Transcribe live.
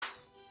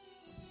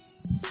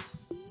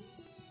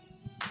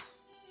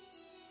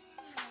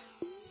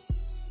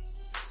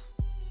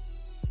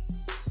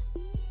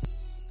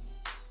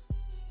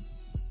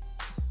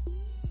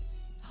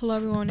Hello,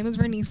 everyone. My name is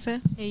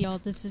Vernisa. Hey, y'all.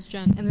 This is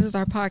Jen. And this is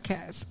our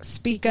podcast,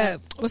 Speak Up.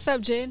 What's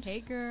up, Jen? Hey,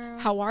 girl.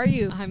 How are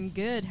you? I'm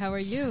good. How are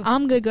you?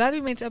 I'm good. Glad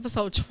we made it to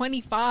episode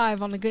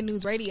 25 on the Good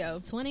News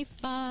Radio.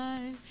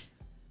 25.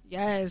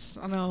 Yes,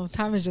 I know.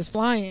 Time is just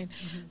flying.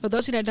 For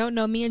those of you that don't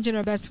know, me and Jen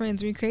are best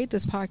friends. We create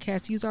this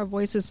podcast, use our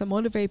voices to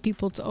motivate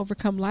people to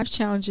overcome life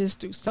challenges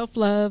through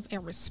self-love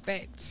and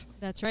respect.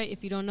 That's right.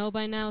 If you don't know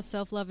by now,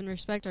 self-love and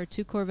respect are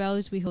two core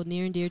values we hold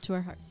near and dear to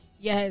our heart.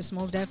 Yes,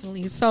 most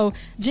definitely. So,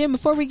 Jen,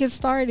 before we get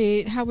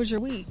started, how was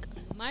your week?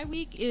 My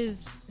week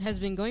has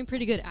been going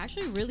pretty good.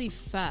 Actually, really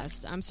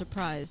fast. I'm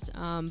surprised.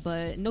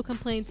 But no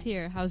complaints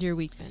here. How's your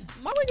week been?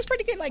 My week is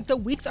pretty good. Like, the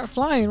weeks are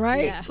flying,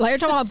 right? Yeah. Like,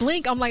 every time I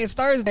blink, I'm like, it's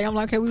Thursday. I'm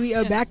like, okay, we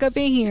back up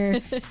in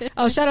here.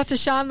 Oh, shout out to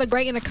Sean the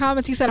Great in the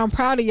comments. He said, I'm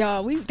proud of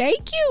y'all.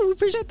 Thank you. We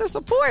appreciate the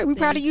support. We're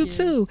proud of you,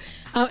 too.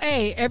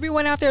 Hey,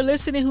 everyone out there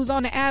listening who's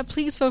on the app,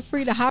 please feel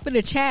free to hop in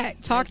the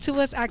chat. Talk to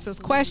us, ask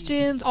us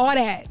questions, all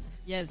that.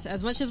 Yes,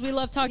 as much as we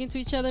love talking to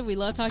each other, we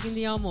love talking to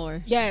y'all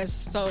more. Yes,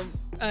 so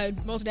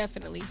most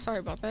definitely. Sorry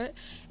about that.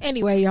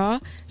 Anyway, y'all.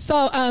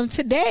 So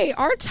today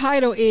our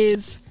title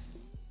is,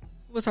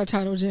 what's our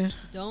title, Jen?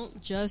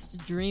 Don't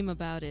just dream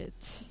about it.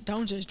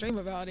 Don't just dream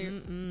about it.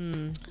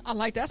 Mm-mm. I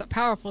like that's a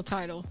powerful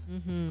title.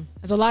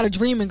 There's a lot of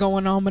dreaming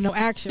going on, but no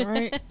action,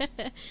 right?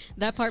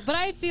 That part. But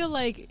I feel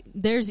like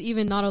there's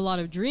even not a lot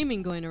of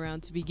dreaming going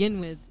around to begin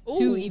with. Ooh.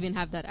 To even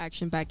have that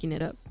action backing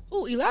it up.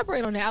 Oh,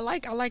 elaborate on that. I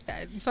like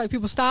that. You feel like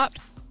people stopped?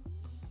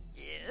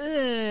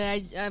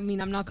 I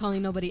mean, I'm not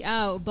calling nobody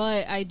out,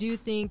 but I do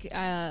think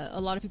a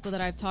lot of people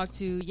that I've talked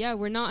to,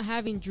 we're not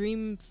having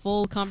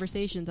dreamful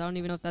conversations. I don't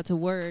even know if that's a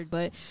word,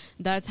 but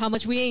that's how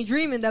much we ain't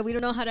dreaming, that we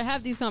don't know how to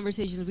have these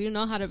conversations. We don't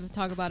know how to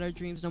talk about our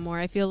dreams no more.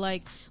 I feel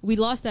like we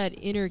lost that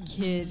inner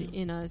kid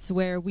in us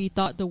where we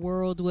thought the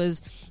world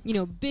was,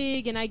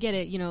 big, and I get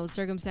it,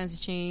 circumstances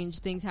change,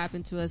 things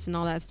happen to us and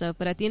all that stuff,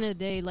 but at the end of the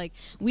day, like,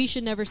 we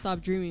should never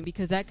stop dreaming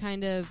because that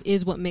kind of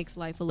is what makes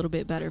life a little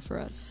bit better for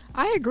us.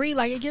 I agree.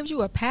 Like, it gives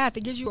you a path,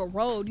 it gives you a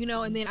road,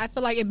 and then I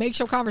feel like it makes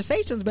your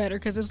conversations better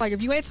because it's like,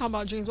 if you ain't talking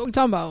about dreams, what we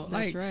talking about?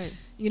 That's like, right.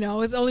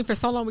 It's only for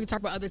so long we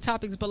talk about other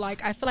topics, but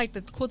like, I feel like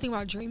the cool thing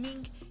about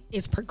dreaming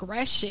is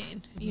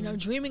progression.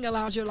 Dreaming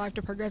allows your life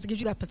to progress. It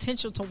gives you that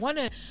potential to want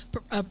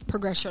to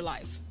progress your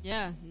life.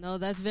 Yeah, no,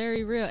 that's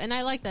very real. And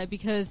I like that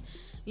because,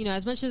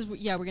 as much as, we're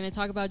going to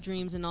talk about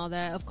dreams and all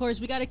that, of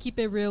course, we got to keep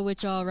it real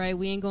with y'all, right?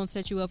 We ain't going to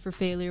set you up for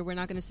failure. We're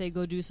not going to say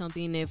go do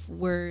something if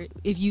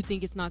you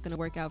think it's not going to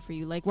work out for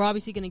you. Like, we're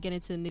obviously going to get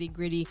into the nitty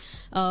gritty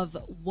of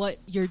what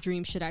your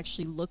dream should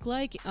actually look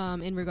like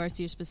in regards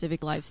to your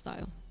specific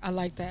lifestyle. I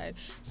like that.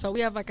 So we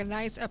have like a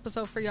nice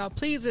episode for y'all.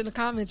 Please, in the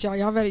comments,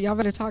 y'all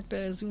better talk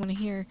to us. We want to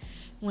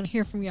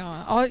hear from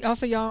y'all.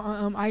 Also, y'all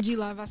on IG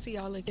Live, I see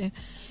y'all looking.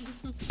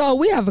 So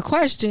we have a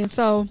question.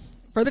 So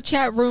for the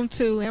chat room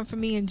too, and for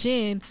me and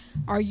Jen,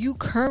 are you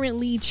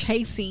currently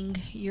chasing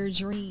your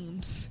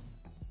dreams?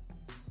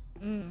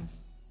 I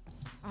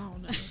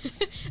don't know.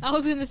 I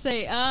was gonna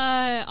say,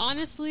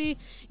 honestly,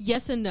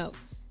 yes and no.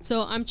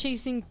 So I'm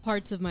chasing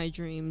parts of my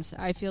dreams.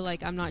 I feel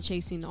like I'm not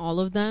chasing all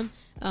of them.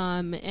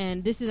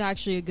 And this is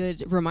actually a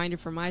good reminder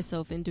for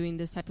myself in doing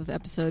this type of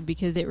episode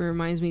because it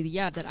reminds me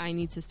that I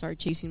need to start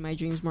chasing my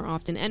dreams more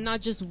often and not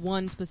just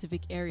one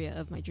specific area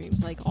of my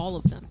dreams, like all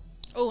of them.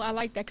 Oh, I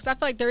like that because I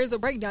feel like there is a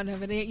breakdown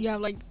of it. You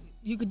have like,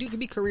 it could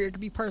be career, it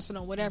could be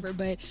personal, whatever.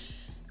 But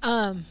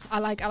I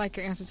like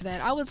your answer to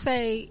that. I would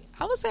say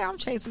I'm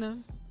chasing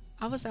them.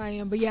 I would say I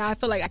am, but yeah, I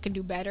feel like I can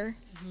do better.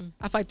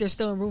 I feel like there's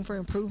still room for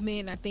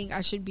improvement, and I think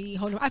I should be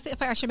holding. I feel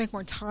like I should make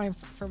more time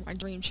for my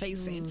dream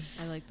chasing.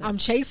 I like that. I'm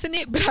chasing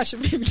it, but I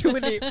should be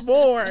doing it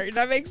more. Does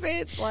that make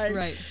sense? Like,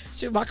 right.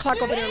 Shoot, my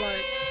clock over there,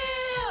 like.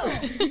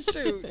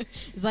 Shoot.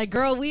 It's like,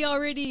 girl, we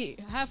already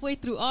halfway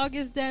through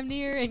August, damn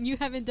near, and you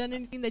haven't done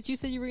anything that you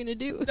said you were gonna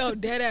do. No,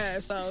 dead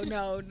ass. So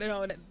no,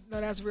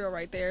 that's real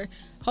right there.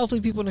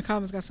 Hopefully, people in the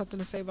comments got something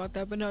to say about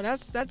that. But no,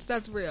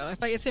 that's real. I feel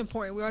like it's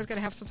important. We always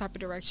gotta have some type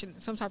of direction,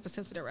 some type of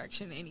sense of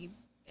direction,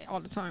 all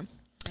the time.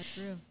 That's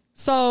real.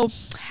 So,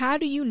 how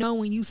do you know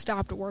when you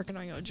stopped working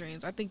on your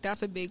dreams? I think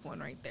that's a big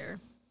one right there.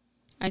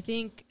 I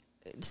think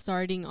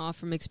starting off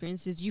from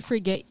experiences, you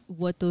forget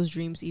what those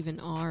dreams even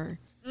are.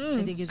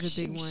 I think is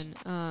a big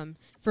one.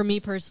 For me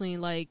personally,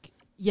 like,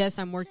 yes,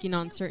 I'm working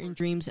on certain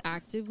dreams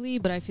actively,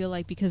 but I feel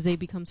like because they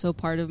become so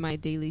part of my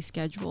daily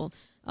schedule,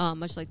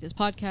 much like this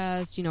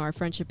podcast, our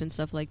friendship and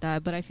stuff like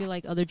that. But I feel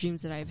like other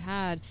dreams that I've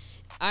had,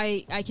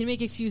 I can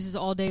make excuses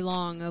all day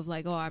long of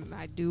like, oh,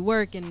 I do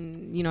work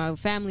and,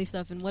 family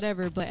stuff and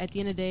whatever. But at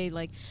the end of the day,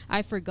 like,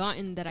 I've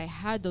forgotten that I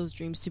had those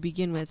dreams to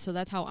begin with. So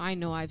that's how I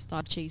know I've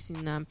stopped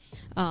chasing them.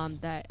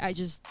 That I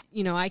just,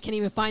 I can't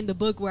even find the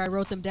book where I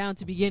wrote them down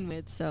to begin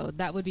with. So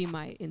that would be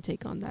my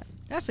intake on that.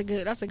 That's a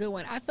good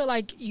one. I feel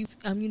like you,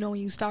 when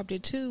you stopped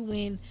it too,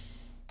 when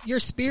your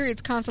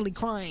spirit's constantly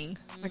crying.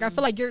 Like, I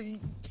feel like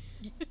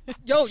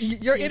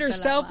your inner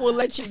self will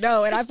let you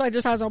know. And I feel like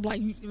there's times I'm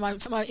like,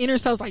 my inner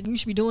self's like, you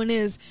should be doing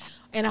this,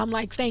 and I'm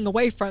like staying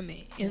away from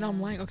it. And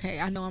I'm like, okay,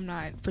 I know I'm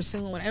not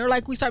pursuing it. Or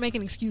like we start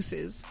making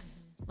excuses.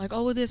 Like,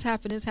 oh, well, this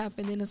happened.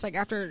 And it's like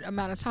after an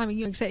amount of time, and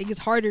you said, it gets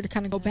harder to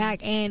kind of go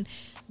back and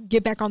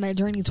get back on that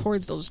journey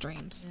towards those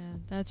dreams. Yeah,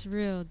 that's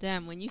real.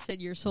 Damn, when you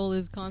said your soul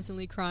is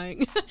constantly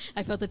crying,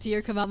 I felt a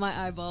tear come out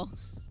my eyeball.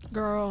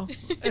 Girl,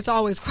 it's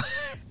always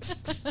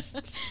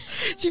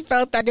she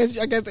felt that.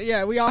 I guess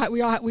yeah, we all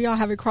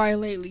have it crying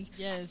lately.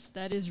 Yes,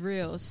 that is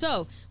real.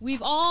 So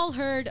we've all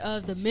heard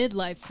of the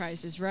midlife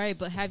crisis, right?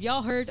 But have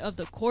y'all heard of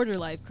the quarter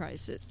life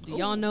crisis? Do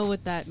y'all know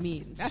what that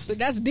means?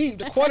 That's deep.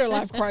 The quarter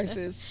life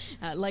crisis.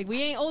 Like,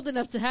 we ain't old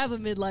enough to have a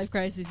midlife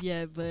crisis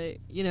yet, but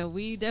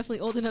we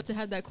definitely old enough to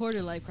have that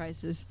quarter life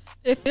crisis.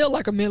 It feels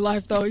like a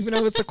midlife though, even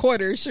though it's the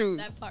quarter. Shoot,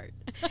 that part.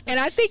 And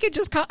I think it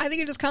just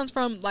comes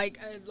from like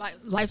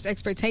life's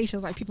expectations.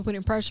 Like people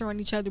putting pressure on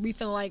each other. We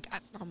feel like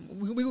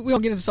we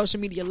won't get into social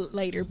media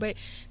later, but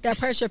that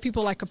pressure of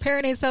people like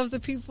comparing themselves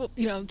to people,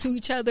 to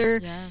each other,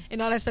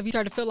 and all that stuff. You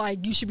start to feel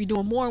like you should be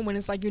doing more when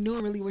it's like you're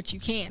doing really what you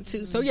can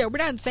too. So yeah, we're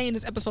not saying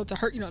this episode to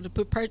hurt, to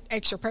put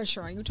extra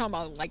pressure on. You're talking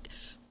about like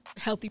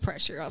healthy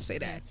pressure. I'll say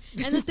that.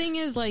 And the thing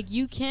is, like,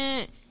 you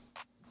can't.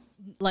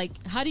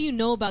 Like, how do you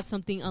know about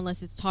something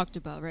unless it's talked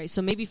about, right?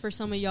 So maybe for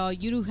some of y'all,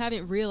 you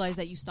haven't realized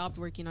that you stopped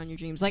working on your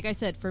dreams. Like I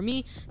said, for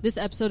me, this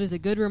episode is a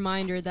good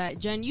reminder that,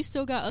 Jen, you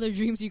still got other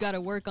dreams you got to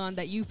work on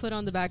that you put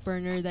on the back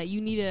burner that you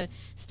need to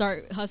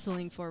start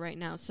hustling for right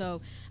now.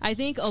 So I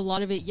think a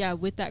lot of it,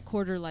 with that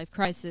quarter life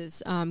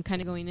crisis, kind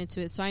of going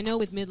into it. So I know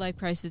with midlife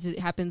crisis, it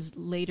happens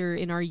later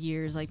in our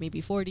years, like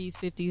maybe 40s,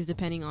 50s,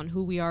 depending on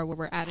who we are, where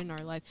we're at in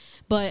our life.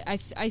 But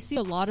I see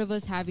a lot of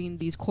us having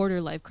these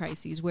quarter life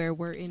crises where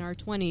we're in our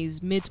 20s,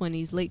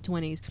 mid-20s, late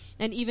 20s,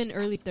 and even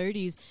early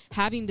 30s,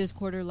 having this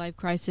quarter life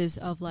crisis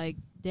of like,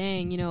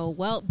 dang,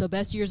 the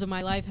best years of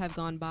my life have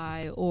gone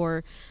by,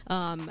 or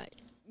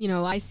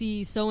I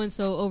see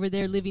so-and-so over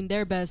there living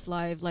their best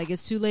life, like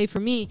it's too late for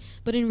me.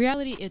 But in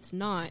reality, it's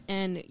not.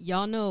 And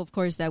y'all know, of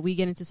course, that we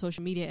get into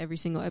social media every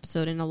single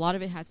episode, and a lot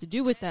of it has to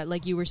do with that,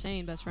 like you were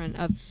saying, best friend,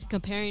 of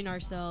comparing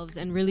ourselves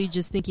and really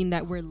just thinking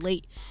that we're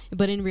late.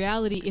 But in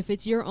reality, if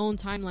it's your own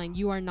timeline,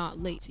 you are not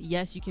late.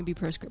 Yes, you can be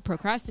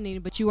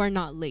procrastinating, but you are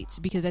not late,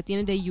 because at the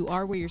end of the day, you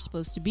are where you're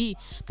supposed to be.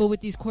 But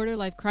with these quarter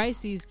life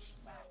crises,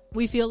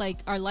 we feel like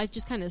our life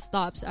just kind of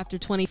stops after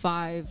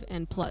 25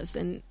 and plus.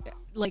 And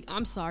like,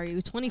 I'm sorry,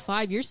 with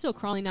 25, you're still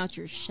crawling out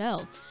your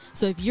shell.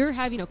 So if you're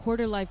having a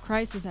quarter life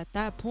crisis at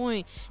that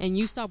point and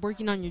you stop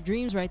working on your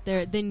dreams right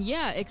there, then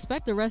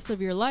expect the rest of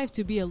your life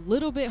to be a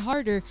little bit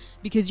harder,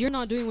 because you're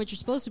not doing what you're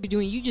supposed to be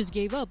doing. You just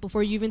gave up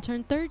before you even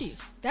turned 30.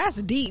 That's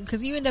deep,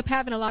 because you end up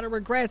having a lot of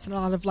regrets and a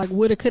lot of like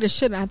woulda, coulda,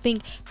 shoulda. I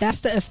think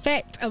that's the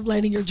effect of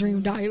letting your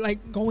dream die.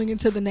 Like, going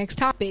into the next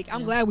topic,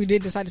 I'm glad we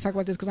did decide to talk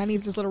about this, because I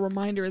needed this little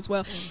reminder as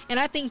well.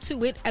 And I think too,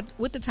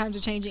 with the times are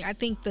changing, I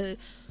think the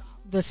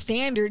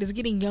standard is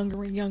getting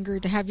younger and younger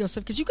to have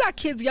yourself, because you got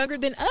kids younger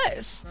than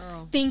us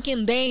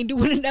thinking they ain't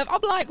doing enough.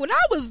 I'm like, when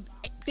I was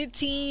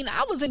 15,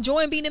 I was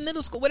enjoying being in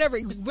middle school, whatever.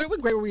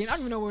 What grade were we in? I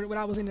don't even know what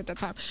I was in at that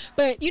time.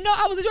 But,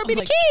 I was enjoying being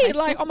a kid,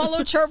 like on my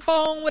little chirp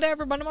phone,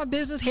 whatever, running my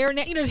business, hair,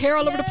 hair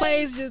all over the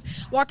place, just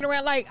walking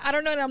around. Like, I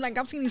don't know. And I'm like,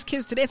 I'm seeing these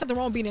kids today. It's nothing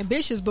wrong with being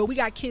ambitious, but we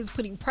got kids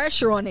putting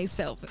pressure on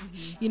themselves,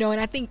 and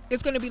I think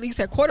it's going to be, like you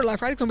said, quarter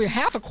life, right? It's going to be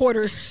half a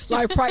quarter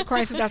life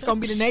crisis. That's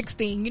going to be the next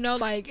thing,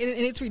 like, and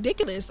it's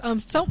ridiculous.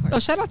 So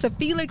shout out to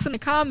Felix in the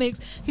comics.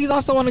 He's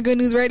also on the Good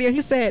News Radio.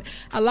 He said,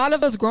 a lot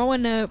of us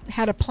growing up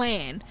had a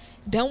plan.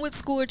 Done with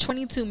school at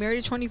 22, married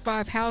at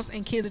 25, house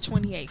and kids at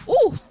 28.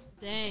 Ooh,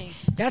 dang,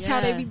 that's how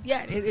they be.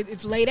 Yeah,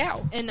 it's laid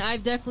out. And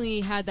I've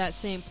definitely had that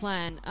same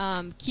plan.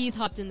 Keith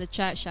hopped in the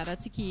chat. Shout out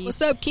to Keith.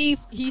 What's up, Keith?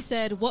 He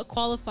said, what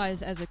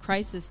qualifies as a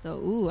crisis though?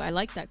 Ooh, I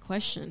like that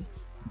question.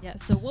 Yeah,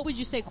 so what would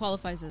you say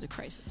qualifies as a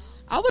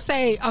crisis? I would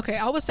say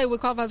what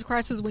qualifies as a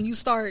crisis is when you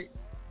start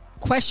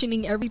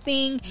questioning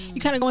everything.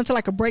 You kind of go into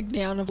like a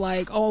breakdown of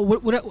like, oh,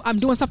 what I'm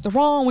doing something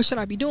wrong, what should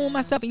I be doing with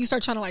myself? And you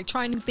start trying to like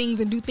try new things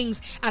and do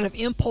things out of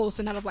impulse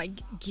and out of like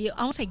guilt.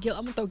 I don't say guilt,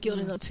 I'm gonna throw guilt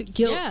in there too.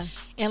 Guilt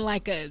and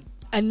like a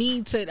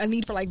need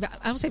for like,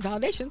 I would say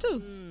validation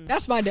too.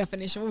 That's my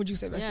definition. What would you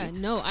say, Bessie? Yeah,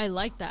 no, I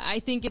like that. I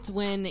think it's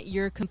when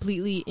you're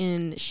completely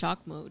in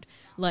shock mode,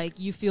 like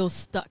you feel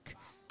stuck.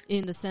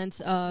 In the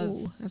sense of,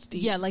 ooh, that's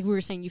deep. Yeah, like we were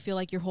saying, you feel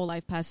like your whole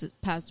life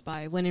passed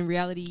by, when in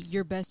reality,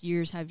 your best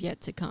years have yet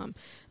to come.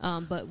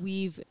 But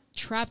we've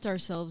trapped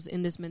ourselves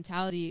in this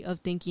mentality of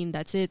thinking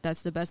that's it,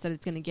 that's the best that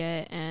it's going to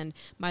get, and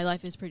my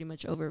life is pretty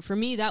much over. For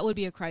me, that would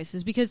be a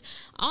crisis, because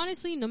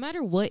honestly, no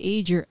matter what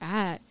age you're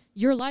at,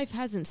 your life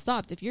hasn't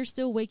stopped. If you're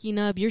still waking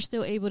up, you're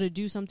still able to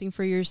do something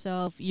for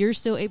yourself, you're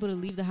still able to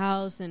leave the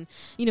house and,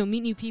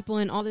 meet new people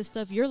and all this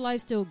stuff, your life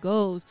still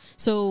goes.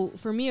 So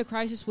for me, a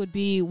crisis would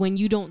be when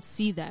you don't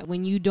see that,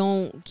 when you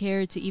don't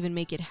care to even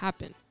make it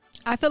happen.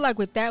 I feel like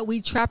with that,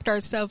 we trapped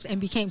ourselves and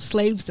became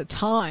slaves to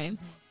time.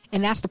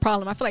 And that's the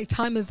problem. I feel like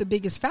time is the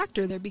biggest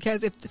factor there,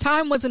 because if the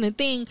time wasn't a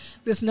thing,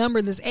 this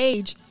number, this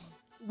age,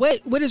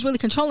 what is really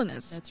controlling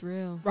us? That's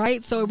real.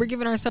 Right? So we're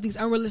giving ourselves these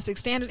unrealistic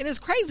standards. And it's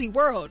crazy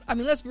world. I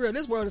mean, let's be real.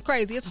 This world is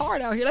crazy. It's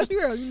hard out here. Let's be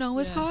real. You know,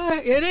 it's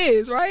hard. It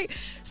is, right?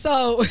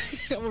 So,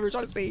 what we're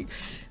trying to see.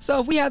 So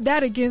if we have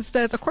that against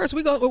us, of course,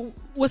 we go,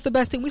 what's the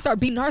best thing? We start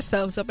beating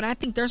ourselves up. And I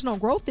think there's no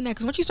growth in that.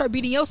 Because once you start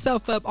beating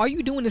yourself up, all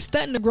you doing is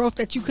stunting the growth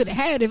that you could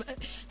have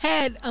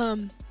had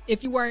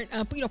if you weren't,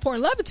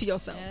 pouring love into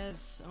yourself.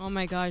 Yes. Oh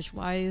my gosh.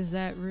 Why is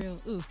that real?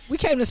 Ooh. We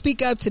came to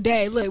speak up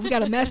today. Look, we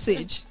got a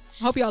message.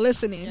 Hope y'all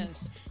listening.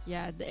 Yes.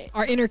 Yeah.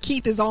 Our inner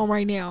Keith is on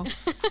right now.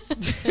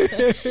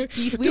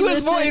 Keith, do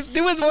his voice,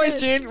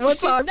 Jen. One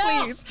time,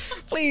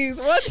 please.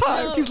 One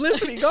time. No. He's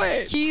listening. Go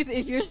ahead. Keith,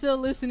 if you're still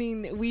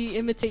listening, we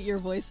imitate your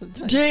voice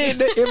sometimes. Jen,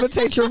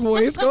 imitate your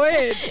voice. Go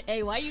ahead.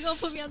 Hey, why you gonna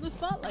put me on the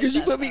spot like that? Because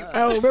you put me.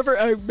 Oh,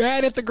 remember,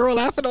 mad at the girl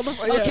laughing on the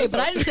phone. Okay,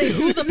 but I didn't say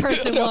who the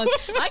person was.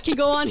 I can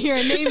go on here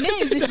and name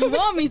names if you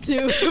want me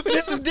to. But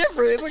this is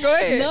different. So go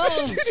ahead.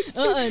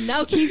 No.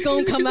 Now Keith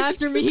gonna come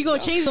after me. He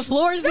gonna change the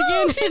floors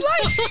again.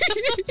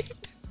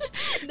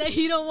 That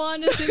he don't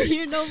want us in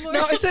here no more.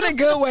 No, it's in a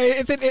good way.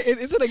 It's in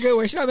a good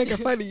way. She's not making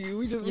fun of you.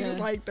 We just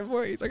like the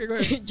voice. Okay, go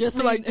ahead. Just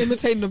so like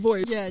imitating the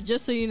voice. Yeah,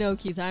 just so you know,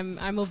 Keith, I'm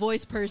a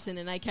voice person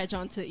and I catch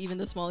on to even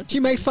the smallest. She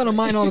makes fun of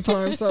mine all the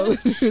time, so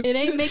it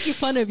ain't making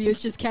fun of you.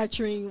 It's just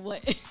capturing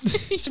what.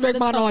 She make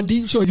mine all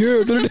deep. So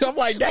yeah, I'm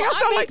like, dang, I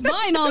sound like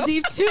mine all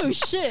deep too.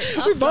 Shit,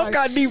 we both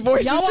got deep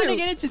voices. Y'all want to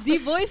get into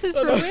deep voices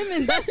for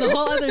women? That's a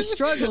whole other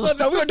struggle.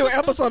 No, we're gonna do an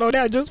episode on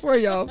that just for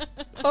y'all.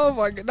 Oh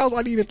my god, that's why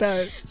I needed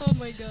that. Oh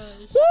my gosh.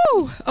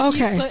 Woo.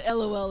 Okay. You put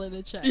LOL in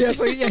the chat. Yeah,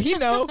 so he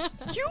know.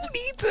 You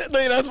need to.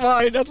 No, that's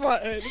fine. That's how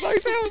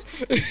you sound.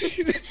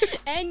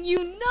 And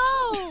you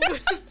know.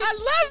 I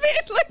love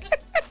it.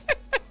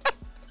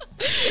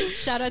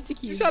 Shout out to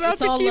Keith. Shout out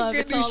it's to all Keith. love. Good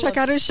It's news. all Check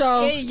love. out his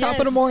show. Hey, Top yes.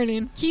 of the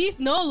morning. Keith,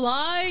 no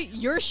lie,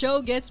 your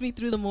show gets me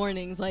through the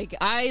mornings. Like,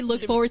 I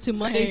look forward to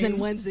Mondays and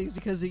Wednesdays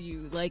because of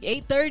you. Like,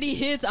 8:30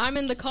 hits, I'm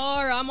in the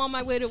car, I'm on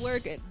my way to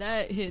work.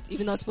 That hits,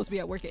 even though I'm supposed to be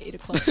at work at 8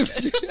 o'clock.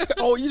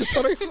 Oh, you just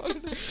told her.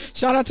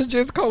 Shout out to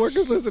Jen's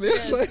coworkers listening.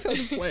 Yes. I'm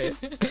just playing.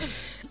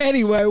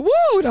 Anyway,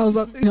 woo! That was,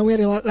 we had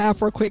to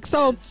laugh real quick.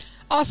 So,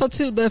 also,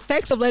 too, the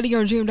effects of letting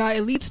your dream die,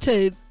 it leads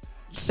to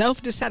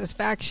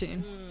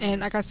self-dissatisfaction.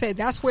 And like I said,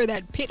 that's where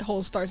that pit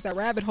hole starts, that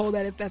rabbit hole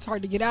that's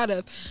hard to get out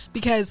of,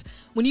 because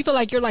when you feel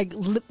like you're like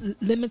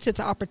limited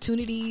to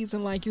opportunities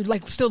and like you're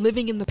like still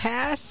living in the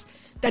past,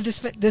 that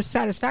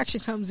dissatisfaction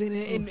comes in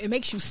and it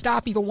makes you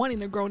stop even wanting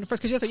to grow in the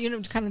first, because you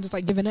end up kind of just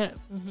like giving up.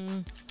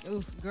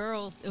 Ooh,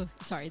 girl. Ooh,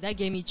 sorry, that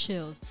gave me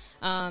chills.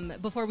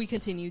 Before we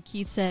continue,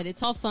 Keith said,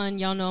 it's all fun.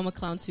 Y'all know I'm a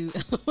clown too.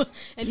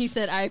 And he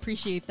said, I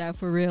appreciate that,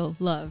 for real.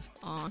 Love.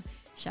 Aw,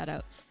 shout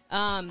out.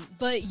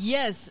 But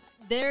yes,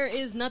 there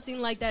is nothing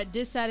like that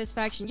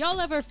dissatisfaction. Y'all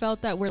ever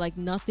felt that where like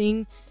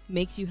nothing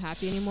makes you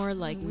happy anymore?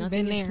 Like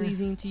nothing is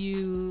pleasing to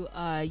you.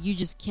 You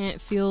just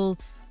can't feel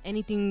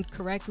anything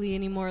correctly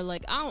anymore.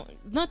 Like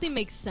nothing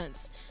makes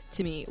sense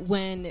to me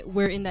when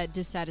we're in that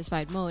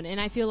dissatisfied mode. And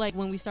I feel like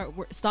when we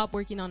stop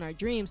working on our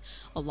dreams,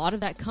 a lot of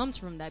that comes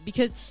from that,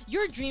 because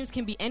your dreams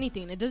can be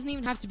anything. It doesn't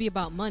even have to be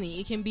about money.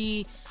 It can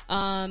be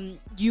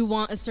you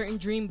want a certain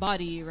dream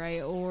body,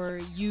 right? Or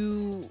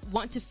you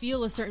want to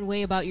feel a certain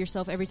way about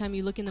yourself every time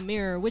you look in the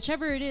mirror,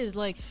 whichever it is.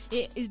 Like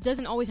it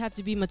doesn't always have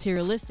to be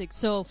materialistic.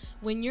 So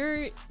when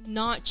you're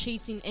not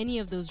chasing any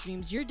of those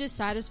dreams, you're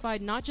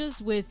dissatisfied, not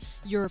just with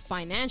your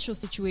financial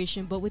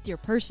situation, but with your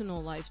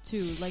personal life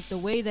too. Like the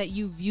way that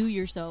you view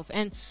yourself.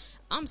 And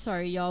I'm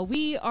sorry, y'all,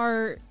 we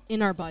are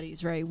in our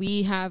bodies, right?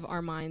 We have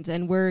our minds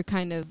and we're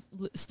kind of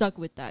stuck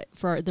with that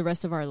for the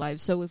rest of our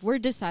lives. So if we're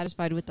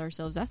dissatisfied with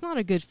ourselves, that's not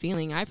a good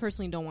feeling. I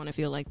personally don't want to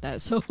feel like that.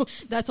 So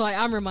that's why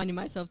I'm reminding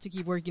myself to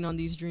keep working on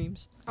these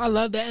dreams. I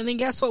love that. And then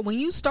guess what? When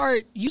you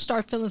start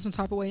feeling some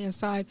type of way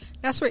inside,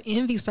 that's where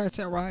envy starts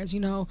to arise.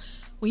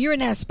 When you're in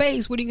that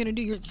space, what are you going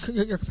to do?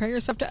 You're comparing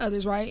yourself to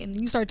others, right? And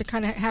you start to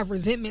kind of have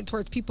resentment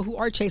towards people who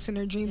are chasing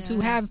their dreams, who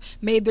have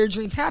made their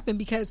dreams happen.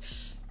 Because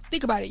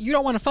think about it, you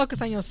don't want to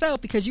focus on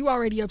yourself because you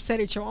already upset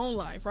at your own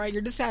life, right?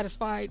 You're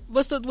dissatisfied.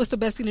 What's the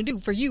best thing to do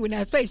for you in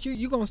that space?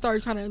 You're going to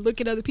start kind of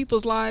look at other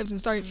people's lives and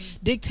start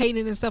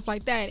dictating and stuff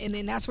like that. And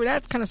then that's where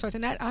that kind of starts.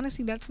 And that,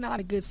 honestly, that's not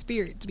a good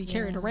spirit to be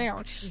carried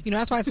around.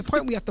 That's why it's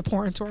important we have to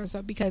pour into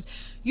ourselves, because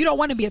you don't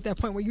want to be at that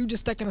point where you're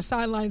just stuck in the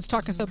sidelines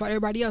talking stuff about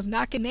everybody else,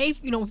 knocking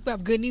people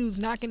have good news,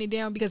 knocking it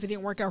down because it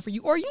didn't work out for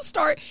you. Or you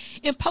start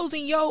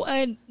imposing your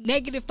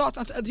negative thoughts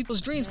onto other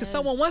people's dreams because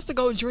someone wants to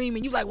go dream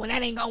and you're like, well,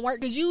 that ain't going to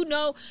work because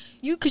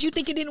because you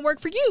think it didn't work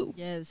for you.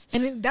 Yes.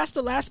 And then that's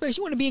the last space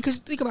you want to be in, because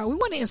think about it, we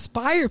want to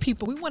inspire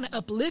people. We want to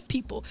uplift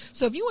people.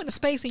 So if you in a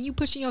space and you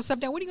pushing yourself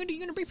down, what are you going to do?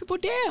 You're going to bring people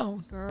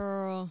down.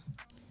 Girl.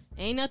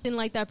 Ain't nothing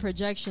like that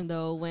projection,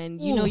 though, when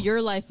you know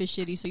your life is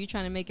shitty, so you're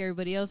trying to make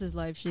everybody else's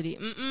life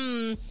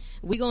shitty.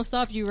 We going to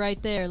stop you right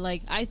there.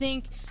 Like, I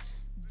think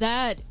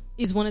that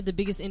is one of the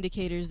biggest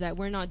indicators that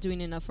we're not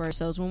doing enough for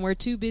ourselves. When we're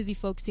too busy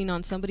focusing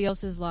on somebody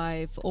else's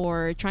life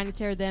or trying to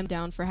tear them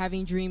down for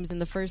having dreams in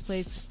the first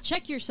place,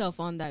 check yourself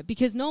on that,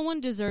 because no one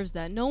deserves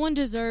that. No one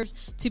deserves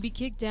to be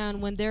kicked down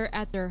when they're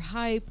at their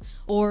hype,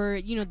 or,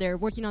 you know, they're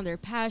working on their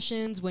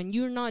passions, when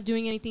you're not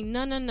doing anything.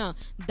 No.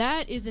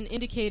 That is an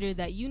indicator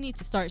that you need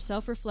to start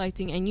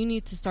self-reflecting and you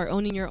need to start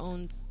owning your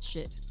own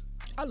shit.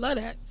 I love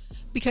that.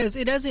 Because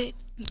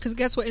because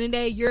guess what? In the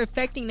day, you're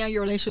affecting now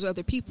your relationships with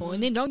other people.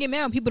 And then don't get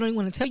mad when people don't even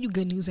want to tell you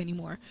good news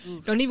anymore.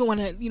 Don't even want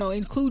to,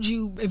 include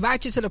you,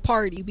 invite you to the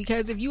party.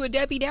 Because if you a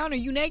Debbie Downer,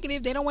 you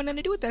negative, they don't want nothing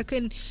to do with that.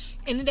 Because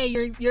in the day,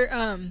 your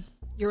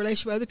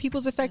relationship with other people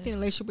is affecting the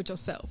relationship with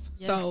yourself.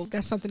 Yes. So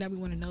that's something that we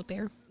want to note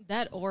there.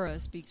 That aura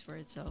speaks for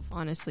itself,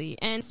 honestly.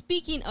 And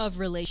speaking of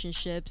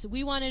relationships,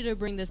 we wanted to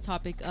bring this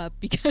topic up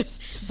because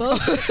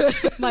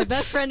both my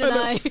best friend and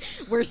I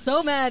were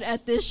so mad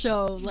at this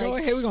show. Like, go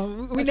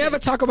ahead, we never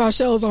talk about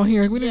shows on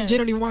here. We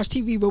generally even watch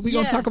TV, but we're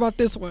going to talk about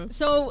this one.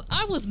 So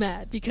I was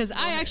mad because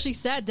I actually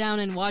sat down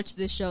and watched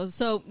this show.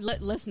 So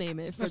let's name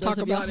it for those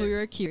of y'all who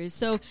are curious.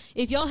 So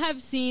if y'all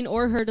have seen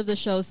or heard of the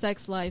show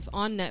Sex Life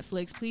on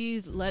Netflix,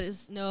 please let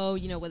us know,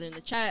 whether in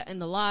the chat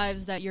and the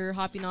lives that you're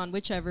hopping on,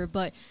 whichever.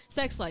 But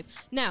Sex Life.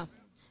 Now,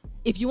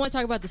 if you want to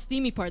talk about the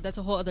steamy part, that's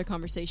a whole other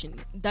conversation.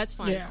 That's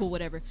fine, cool,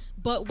 whatever.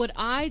 But what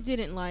I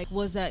didn't like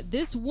was that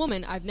this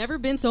woman, I've never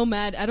been so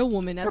mad at a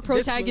woman, at a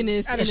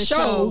protagonist in a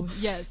show.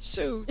 Yes.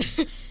 Shoot.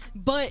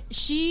 But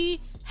she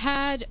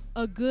had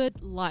a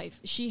good life.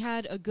 She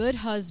had a good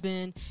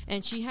husband,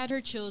 and she had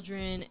her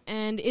children,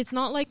 and it's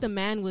not like the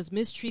man was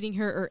mistreating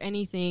her or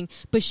anything,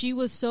 but she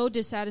was so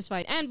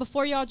dissatisfied. And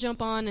before y'all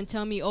jump on and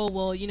tell me, oh,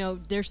 well,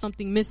 there's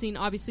something missing,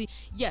 obviously,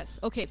 yes,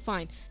 okay,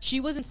 fine. She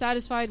wasn't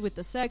satisfied with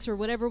the sex or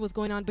whatever was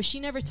going on, but she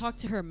never talked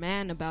to her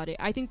man about it.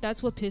 I think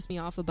that's what pissed me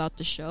off about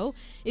the show,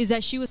 is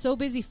that she was so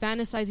busy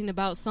fantasizing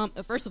about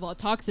first of all, a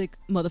toxic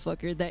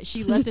motherfucker that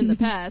she left in the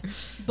past,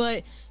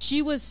 but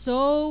she was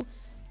so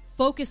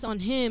focused on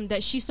him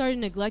that she started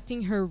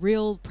neglecting her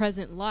real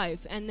present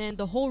life. And then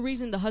the whole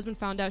reason the husband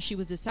found out she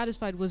was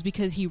dissatisfied was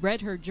because he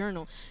read her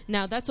journal.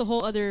 Now that's a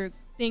whole other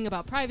thing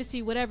about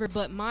privacy, whatever,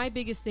 but my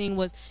biggest thing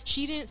was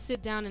she didn't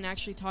sit down and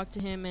actually talk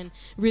to him and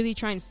really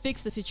try and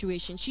fix the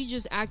situation. She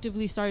just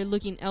actively started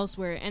looking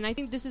elsewhere. And I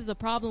think this is a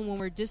problem when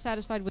we're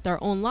dissatisfied with our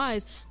own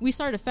lives. We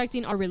start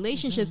affecting our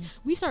relationships.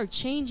 We start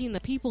changing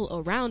the people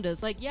around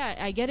us. Like, yeah,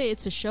 I get it,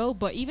 it's a show,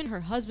 but even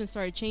her husband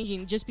started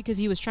changing just because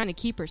he was trying to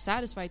keep her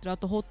satisfied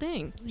throughout the whole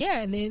thing.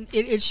 Yeah, and then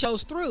it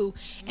shows through.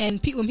 And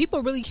when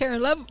people really care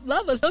and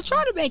love us, they'll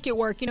try to make it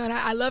work. And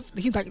I love,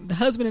 he's like the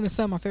husband and the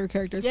son, my favorite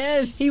characters.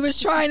 Yes. He was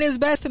trying his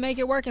best to make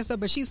it work and stuff,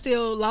 but she's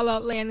still la la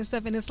land and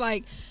stuff. And it's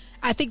like,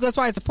 I think that's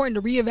why it's important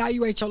to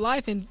reevaluate your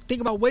life and think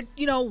about what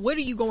are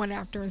you going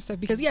after and stuff.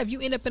 Because if you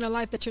end up in a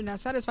life that you're not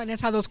satisfied,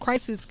 that's how those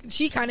crises,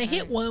 she kind of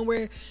hit one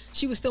where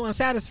she was still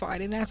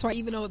unsatisfied. And that's why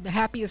even though the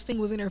happiest thing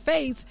was in her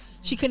face,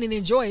 she couldn't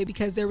enjoy it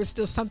because there was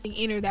still something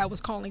in her that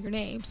was calling her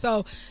name.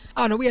 So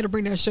I don't know, we had to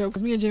bring that show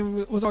because me and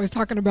Jim was always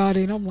talking about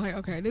it, and I'm like,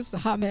 okay, this is a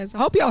hot mess. I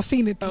hope y'all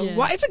seen it though.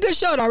 Well, it's a good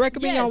show though. I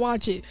recommend y'all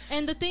watch it.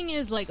 And the thing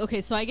is, like,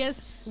 okay, so I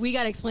guess we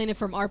got to explain it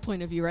from our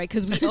point of view, right?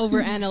 Because we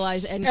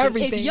overanalyze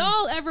everything. If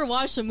y'all ever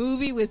watched a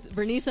movie with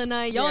Bernice and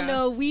I, y'all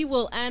know we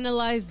will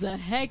analyze the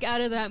heck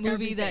out of that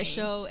movie, that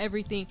show,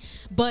 everything.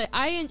 But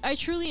I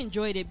truly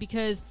enjoyed it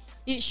because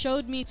it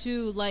showed me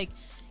to, like,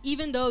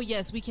 even though,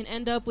 yes, we can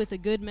end up with a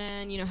good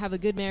man, have a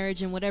good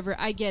marriage and whatever,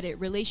 I get it.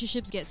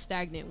 Relationships get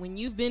stagnant. When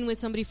you've been with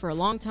somebody for a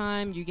long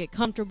time, you get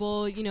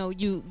comfortable,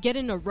 you get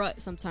in a rut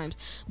sometimes.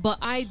 But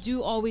I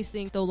do always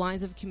think the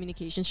lines of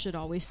communication should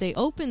always stay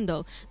open,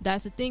 though.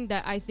 That's the thing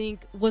that I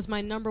think was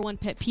my number one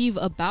pet peeve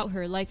about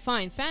her. Like,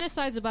 fine,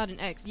 fantasize about an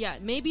ex. Yeah,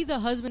 maybe the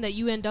husband that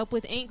you end up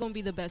with ain't gonna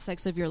be the best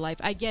sex of your life.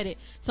 I get it.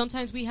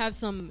 Sometimes we have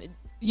some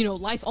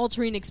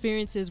life-altering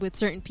experiences with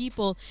certain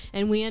people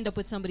and we end up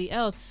with somebody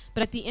else.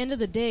 But at the end of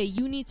the day,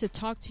 you need to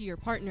talk to your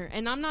partner.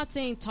 And I'm not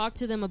saying talk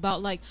to them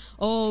about like,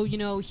 oh,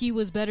 he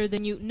was better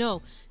than you.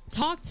 No.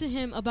 Talk to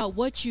him about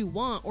what you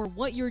want or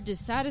what you're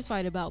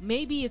dissatisfied about.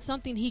 Maybe it's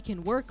something he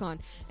can work on.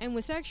 And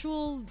with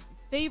sexual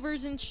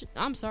favors and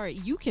I'm sorry,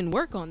 you can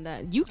work on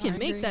that. You can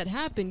make that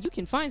happen. You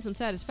can find some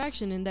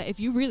satisfaction in that if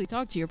you really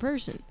talk to your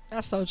person.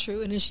 That's so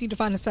true. And then she need to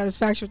find the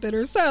satisfaction within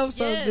herself.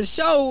 So the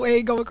show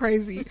ain't going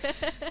crazy.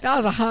 That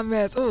was a hot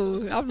mess.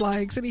 Ooh, I'm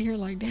like sitting here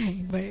like,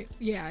 dang. But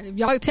yeah, if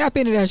y'all tap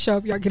into that show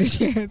if y'all get a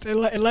chance and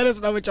let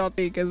us know what y'all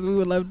think, because we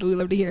would love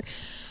to hear.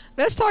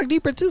 Let's talk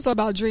deeper too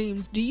about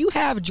dreams. Do you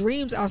have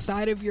dreams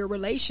outside of your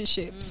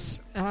relationships?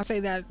 And I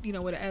say that, with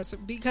an S,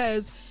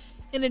 because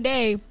in the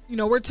day,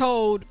 we're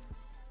told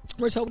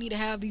we need to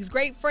have these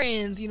great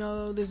friends,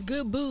 this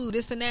good boo,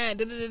 this and that,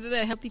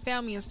 healthy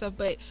family and stuff.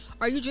 But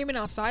are you dreaming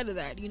outside of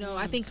that?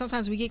 I think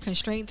sometimes we get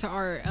constrained to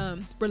our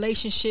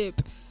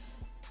relationship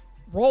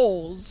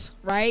roles,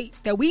 right?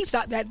 That we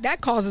stop,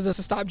 that causes us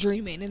to stop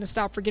dreaming and to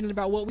stop forgetting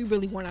about what we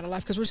really want out of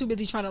life because we're too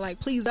busy trying to like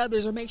please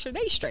others or make sure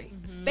they straight,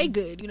 they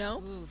good,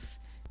 Oof.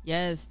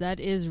 Yes,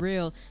 that is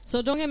real.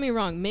 So don't get me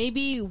wrong.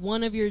 Maybe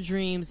one of your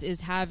dreams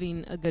is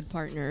having a good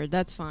partner.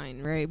 That's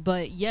fine, right?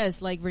 But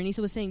yes, like Vernisa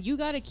was saying, you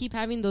got to keep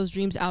having those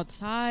dreams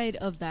outside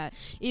of that.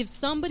 If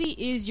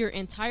somebody is your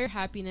entire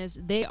happiness,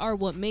 they are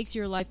what makes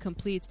your life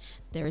complete,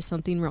 there is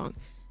something wrong.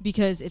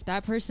 Because if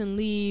that person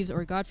leaves,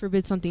 or God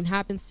forbid something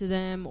happens to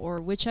them, or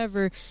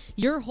whichever,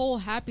 your whole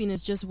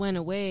happiness just went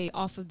away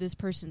off of this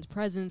person's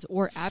presence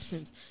or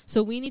absence.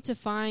 So we need to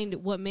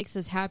find what makes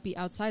us happy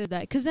outside of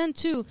that. Because then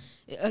too,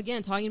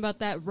 again, talking about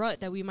that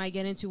rut that we might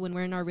get into when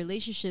we're in our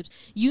relationships,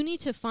 you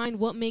need to find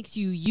what makes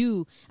you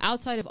you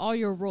outside of all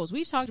your roles.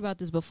 We've talked about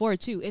this before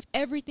too. If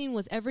everything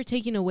was ever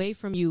taken away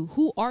from you,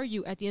 who are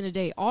you at the end of the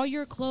day? All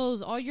your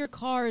clothes, all your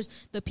cars,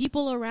 the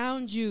people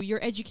around you,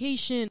 your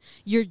education,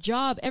 your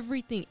job,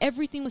 everything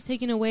was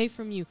taken away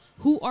from you.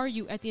 Who are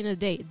you at the end of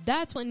the day?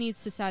 That's what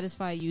needs to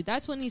satisfy you.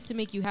 That's what needs to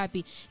make you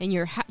happy. And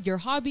your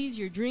hobbies,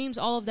 your dreams,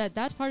 all of that,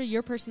 that's part of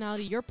your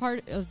personality. You're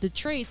part of the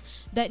traits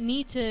that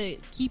need to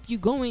keep you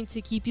going,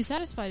 to keep you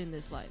satisfied in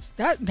this life.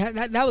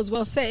 That was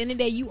well said. In the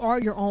day, you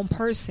are your own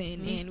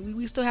person, and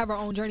we still have our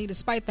own journey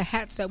despite the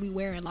hats that we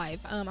wear in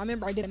life. I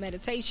remember I did a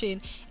meditation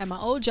at my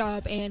old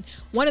job, and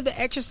one of the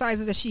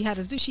exercises that she had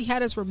us do, she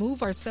had us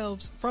remove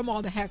ourselves from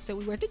all the hats that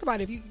we wear. Think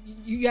about it. If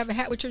you have a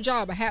hat with your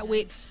job, a hat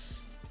with,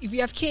 if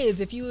you have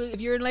kids, if you're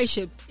in a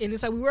relationship, and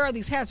it's like we wear all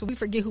these hats, but we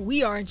forget who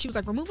we are. And she was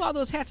like, remove all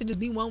those hats and just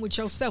be one with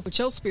yourself, with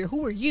your spirit.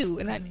 Who are you?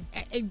 And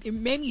it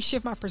made me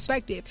shift my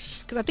perspective,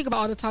 because I think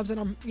about all the times that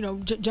I'm,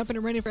 jumping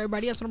and running for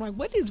everybody else, and I'm like,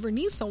 what does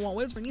Vernisa want?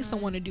 What does Vernisa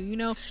want to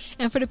do?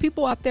 And for the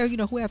people out there,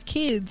 who have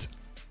kids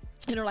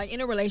and are like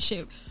in a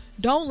relationship,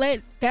 don't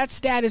let that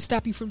status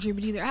stop you from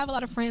dreaming either. I have a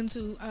lot of friends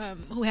who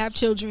have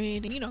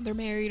children, and they're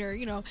married,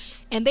 or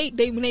and they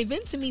when they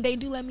vent to me, they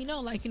do let me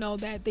know, like,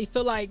 that they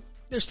feel like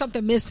there's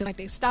something missing, like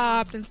they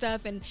stopped and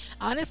stuff. And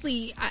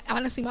honestly,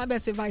 my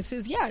best advice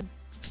is,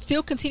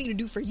 still continue to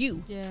do for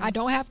you. I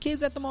don't have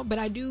kids at the moment, but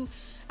I do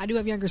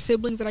have younger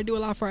siblings that I do a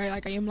lot for.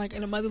 Like, I am like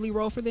in a motherly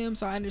role for them,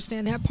 so I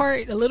understand that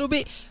part a little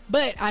bit,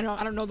 but I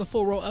don't know the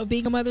full role of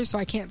being a mother, so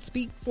I can't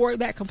speak for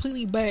that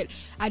completely. But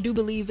I do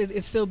believe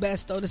it's still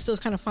best, though, to still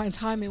kind of find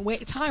time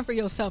for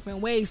yourself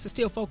and ways to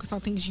still focus on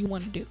things you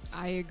want to do.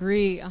 I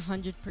agree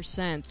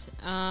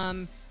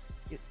 100%.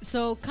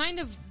 So kind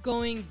of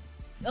going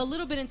a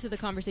little bit into the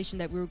conversation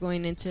that we were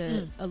going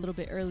into a little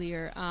bit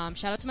earlier.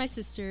 Shout out to my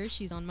sister.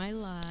 She's on my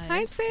live.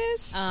 Hi,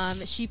 sis.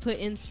 She put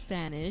in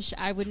Spanish,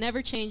 I would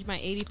never change my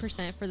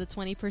 80% for the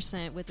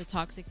 20% with the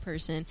toxic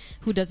person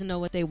who doesn't know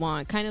what they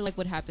want. Kind of like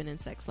what happened in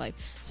sex life.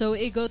 So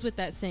it goes with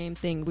that same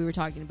thing we were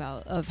talking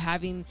about, of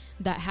having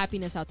that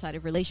happiness outside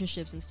of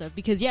relationships and stuff.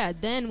 Because,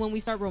 then when we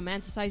start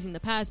romanticizing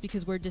the past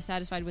because we're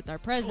dissatisfied with our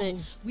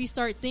present, we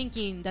start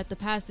thinking that the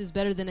past is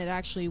better than it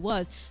actually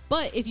was.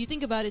 But if you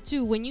think about it,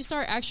 too,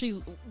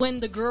 when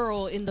the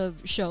girl in the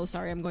show,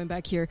 sorry, I'm going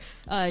back here,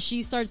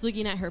 she starts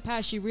looking at her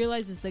past, she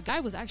realizes the guy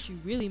was actually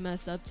really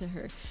messed up to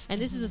her. And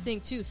this is the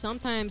thing too,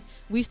 sometimes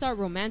we start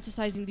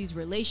romanticizing these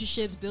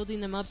relationships, building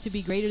them up to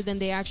be greater than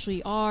they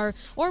actually are,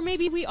 or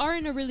maybe we are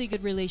in a really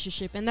good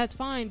relationship, and that's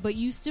fine, but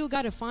you still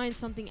got to find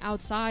something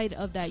outside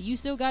of that. You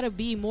still got to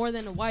be more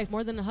than a wife,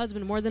 more than a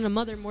husband, more than a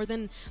mother, more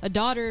than a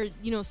daughter,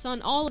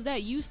 son, all of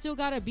that. You still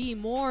got to be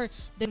more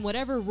than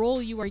whatever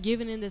role you are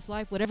given in this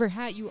life, whatever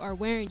hat you are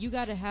wearing. You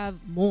got to have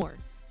more.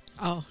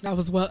 Oh, that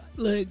was look,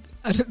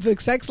 the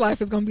sex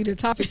life is going to be the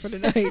topic for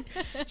tonight.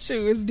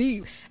 Shoot, it's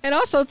deep. And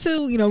also,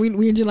 too,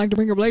 we enjoy like to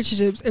bring up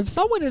relationships. If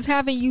someone is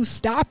having you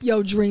stop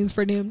your dreams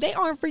for them, they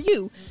aren't for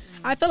you.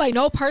 I feel like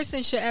no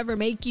person should ever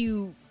make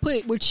you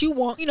put what you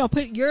want,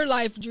 put your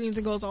life dreams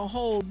and goals on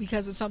hold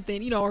because of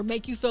something, or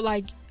make you feel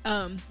like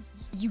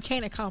you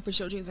can't accomplish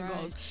your dreams and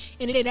goals.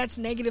 And that's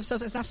negative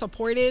stuff. It's not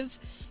supportive,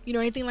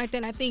 anything like that.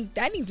 And I think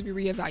that needs to be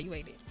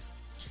reevaluated.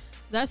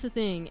 That's the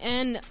thing.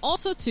 And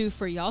also, too,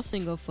 for y'all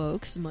single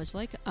folks, much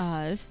like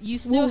us, you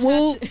still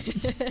have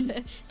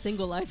to...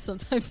 Single life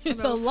sometimes is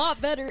a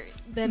lot better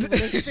than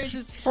the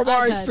experiences from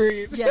our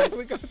experience. Yes.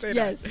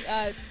 Yes.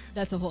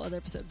 That's a whole other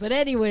episode. But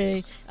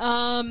anyway,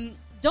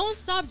 don't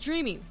stop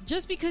dreaming.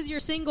 Just because you're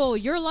single,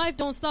 your life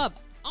don't stop.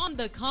 On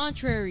the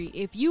contrary,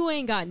 if you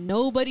ain't got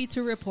nobody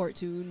to report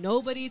to,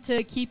 nobody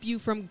to keep you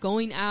from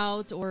going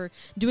out or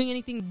doing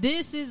anything,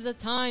 this is the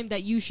time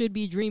that you should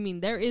be dreaming.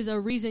 There is a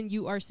reason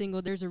you are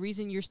single. There's a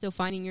reason you're still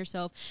finding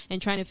yourself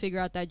and trying to figure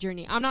out that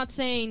journey. I'm not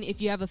saying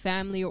if you have a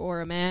family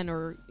or a man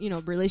or,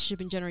 relationship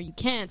in general, you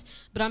can't.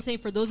 But I'm saying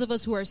for those of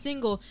us who are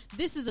single,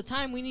 this is a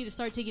time we need to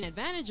start taking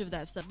advantage of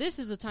that stuff. This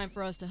is a time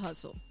for us to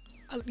hustle.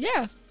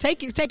 Take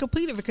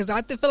complete it, because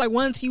I feel like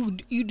once you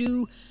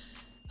do...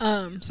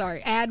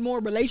 add more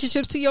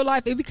relationships to your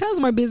life, it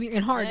becomes more busy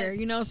and harder,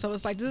 so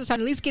it's like, this is time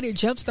to at least get it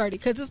jump started,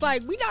 because it's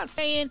like, we're not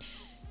saying,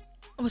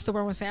 what's the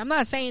word I'm saying? I'm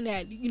not saying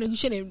that, you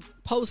shouldn't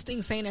post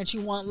things saying that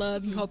you want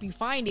love, you hope you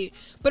find it,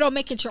 but don't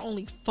make it your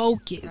only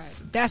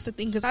focus. Right. That's the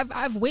thing, because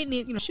I've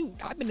witnessed,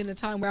 I've been in a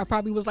time where I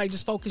probably was like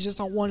just focused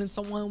just on wanting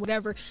someone,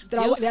 whatever, that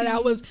I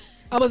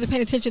wasn't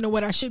paying attention to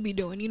what I should be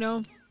doing,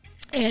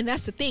 And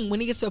that's the thing.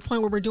 When it gets to a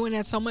point where we're doing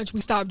that so much,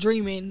 we stop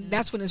dreaming.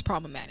 That's when it's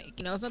problematic.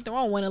 You know, it's nothing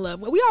wrong with wanting love.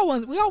 We all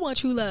want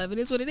true love. It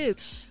is what it is.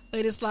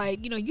 But it's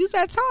like, you know, use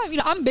that time. You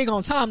know, I'm big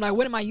on time. Like,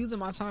 what am I using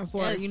my time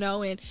for? Yes. You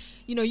know, and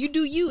you know, you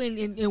do you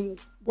and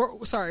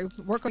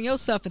work on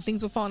yourself, and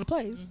things will fall into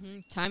place. Mm-hmm.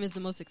 Time is the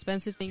most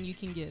expensive thing you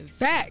can give.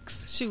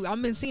 Facts. Shoot,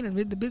 I've been seeing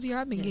it. The busier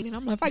I've been getting,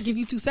 I'm like, if I give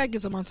you 2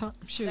 seconds of my time,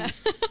 shoot,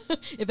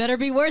 it better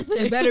be worth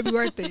it. It better be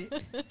worth it.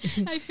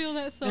 I feel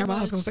that so never mind, much.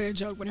 I was gonna say a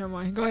joke, but never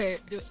mind. Go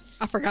ahead. Do it.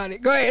 I forgot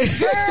it. Go ahead,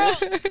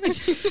 girl.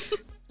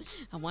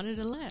 I wanted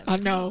to laugh. I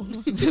know.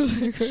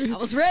 I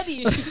was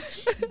ready.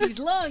 These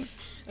lungs.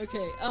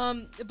 Okay.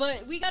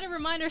 But we got to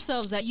remind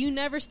ourselves that you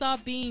never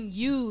stop being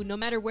you, no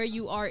matter where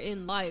you are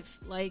in life.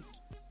 Like,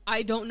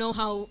 I don't know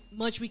how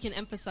much we can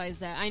emphasize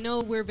that. I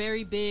know we're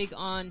very big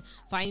on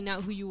finding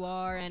out who you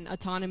are and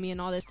autonomy and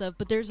all that stuff,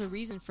 but there's a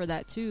reason for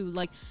that too.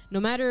 Like, no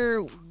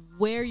matter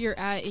where you're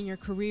at in your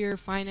career,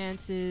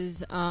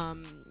 finances,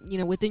 you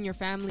know, within your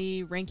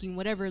family, ranking,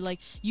 whatever, like,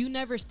 you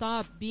never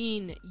stop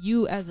being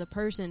you as a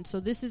person. So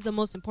this is the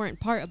most important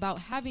part about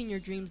having your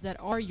dreams that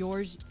are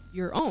yours,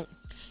 your own.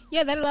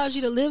 Yeah, that allows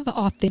you to live an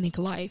authentic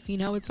life. You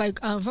know, it's like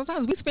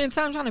sometimes we spend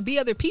time trying to be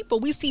other people.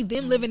 We see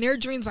them living their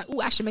dreams like,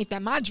 oh, I should make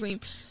that my dream.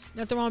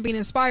 Nothing wrong with being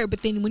inspired.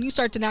 But then when you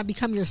start to not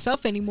become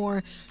yourself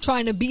anymore,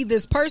 trying to be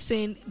this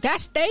person,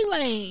 that's their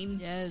lane.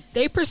 Yes.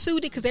 They pursued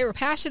it because they were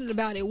passionate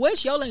about it.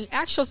 What's your lane?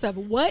 Ask yourself,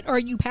 what are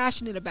you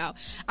passionate about?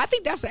 I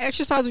think that's the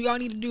exercise we all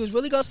need to do, is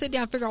really go sit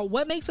down and figure out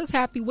what makes us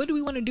happy. What do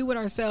we want to do with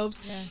ourselves?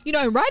 Yeah. You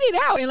know, and write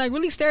it out and like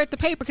really stare at the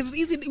paper, because it's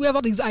easy. We have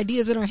all these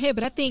ideas in our head,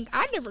 but I think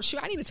I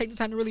need to take the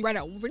time to really write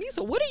out,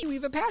 Renisa, what are you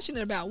even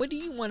passionate about? What do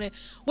you want to,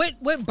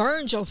 what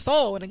burns your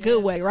soul in a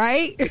good way,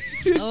 right?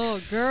 Oh,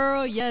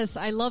 girl, yes,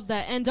 I love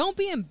that. And don't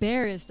be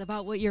embarrassed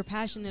about what you're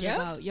passionate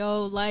about.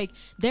 Yo, like,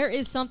 there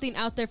is something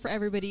out there for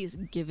everybody,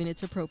 given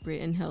it's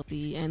appropriate and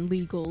healthy and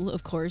legal,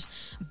 of course.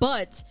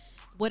 But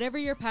whatever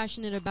you're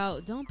passionate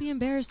about, don't be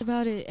embarrassed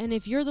about it. And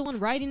if you're the one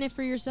writing it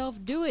for yourself,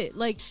 do it.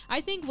 Like, I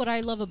think what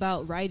I love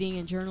about writing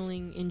and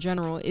journaling in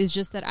general is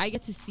just that I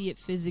get to see it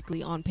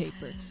physically on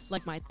paper,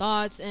 like my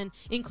thoughts and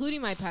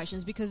including my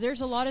passions, because there's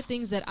a lot of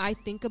things that I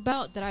think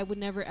about that I would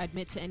never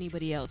admit to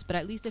anybody else. But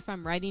at least if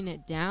I'm writing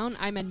it down,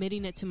 I'm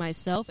admitting it to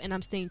myself and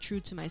I'm staying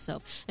true to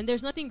myself. And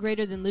there's nothing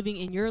greater than living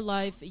in your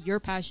life, your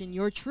passion,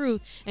 your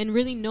truth, and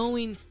really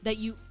knowing that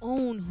you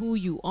own who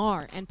you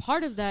are. And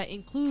part of that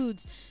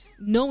includes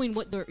knowing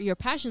what your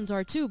passions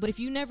are too. But if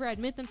you never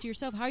admit them to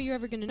yourself, how are you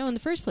ever going to know in the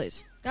first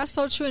place? That's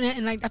so true.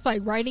 And like, I feel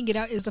like writing it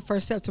out is the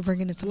first step to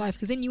bringing it to life,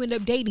 because then you end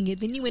up dating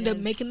it. Then you end up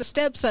making the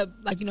steps up,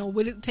 like, you know,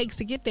 what it takes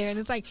to get there. And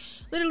it's like,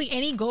 literally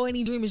any goal,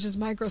 any dream is just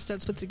micro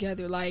steps put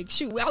together. Like,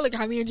 shoot, I look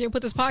how me and Jen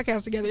put this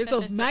podcast together. It's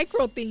those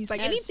micro things.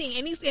 Like anything,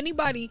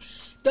 anybody,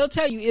 they'll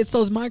tell you it's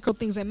those micro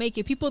things that make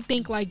it. People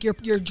think like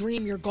your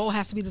dream, your goal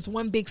has to be this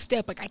one big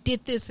step. Like, I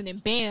did this and then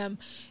bam,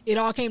 it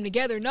all came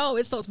together. No,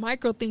 it's those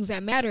micro things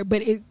that matter.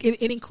 But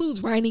it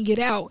includes writing it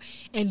out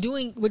and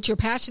doing what you're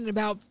passionate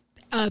about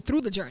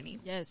through the journey.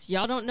 Yes,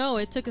 y'all don't know,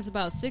 it took us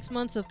about 6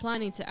 months of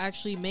planning to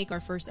actually make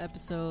our first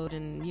episode,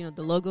 and you know,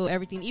 the logo,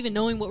 everything, even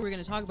knowing what we're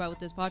going to talk about with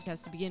this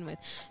podcast to begin with.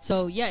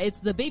 So yeah,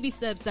 it's the baby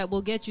steps that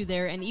will get you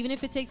there. And even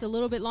if it takes a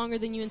little bit longer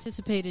than you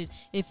anticipated,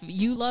 if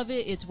you love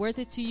it, it's worth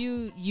it to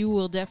you, you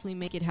will definitely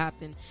make it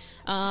happen.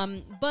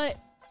 But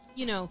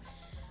you know,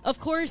 of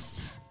course,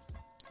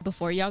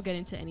 before y'all get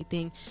into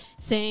anything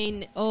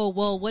saying, oh,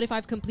 well, what if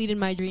I've completed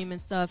my dream and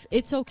stuff,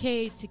 it's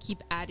okay to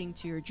keep adding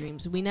to your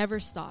dreams. We never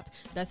stop.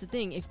 That's the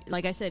thing. If,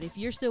 like I said, if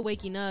you're still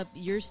waking up,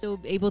 you're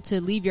still able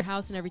to leave your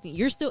house and everything,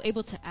 you're still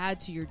able to add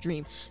to your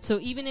dream. So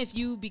even if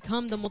you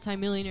become the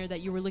multimillionaire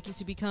that you were looking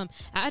to become,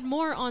 add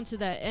more onto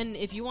that. And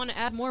if you want to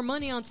add more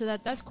money onto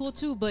that, that's cool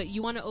too. But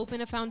you want to open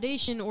a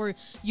foundation, or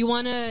you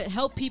want to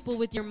help people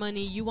with your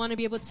money, you want to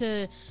be able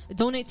to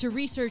donate to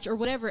research or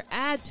whatever,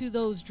 add to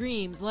those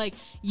dreams. Like,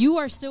 you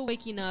are still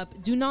waking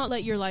up. Do not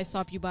let your life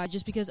stop you by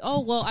just because, oh,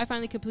 well, I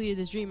finally completed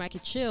this dream, I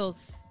could chill.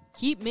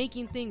 Keep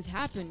making things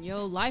happen,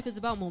 yo. Life is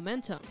about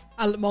momentum.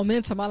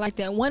 Momentum, I like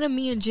that. One of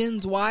me and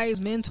Jen's wise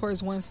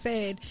mentors once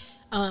said,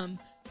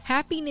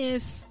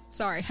 happiness,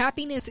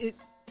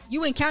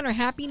 you encounter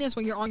happiness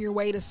when you're on your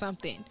way to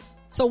something.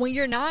 So when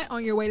you're not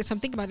on your way to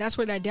something, think about it, that's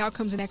where that doubt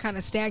comes in, that kind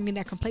of stagnant,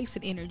 that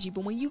complacent energy.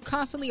 But when you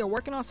constantly are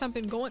working on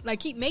something, going, like,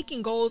 keep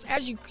making goals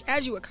as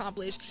you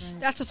accomplish,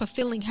 that's a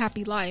fulfilling,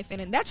 happy life.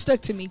 And that stuck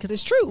to me because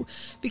it's true.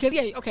 Because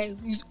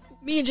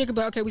me and Jacob,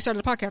 okay, we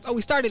started the podcast. Oh,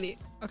 we started it.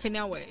 Okay,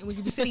 now what? And we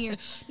could be sitting here.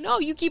 No,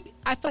 you keep.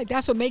 I feel like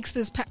that's what makes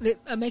this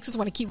makes us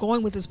want to keep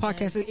going with this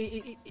podcast.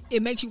 Yes.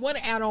 It makes you want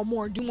to add on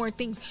more, do more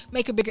things,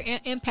 make a bigger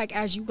impact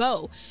as you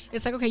go.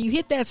 It's like, okay, you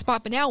hit that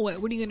spot, but now what?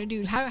 What are you going to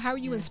do? How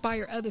you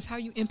inspire others? How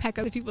you impact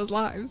other people's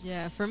lives?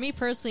 Yeah, for me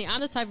personally,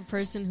 I'm the type of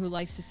person who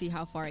likes to see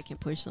how far I can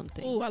push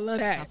something. Oh, I love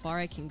that. How far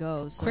I can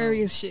go. So,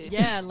 Aquarius shit.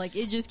 Yeah, like,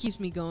 it just keeps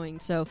me going.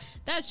 So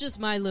that's just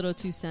my little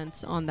 2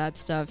 cents on that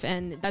stuff.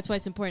 And that's why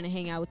it's important to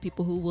hang out with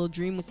people who will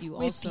dream with you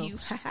also.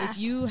 If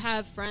you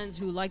have friends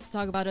who like to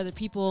talk about other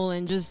people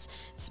and just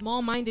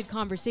small-minded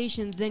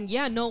conversations, then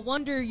yeah, no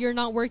wonder you're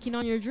not working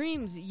on your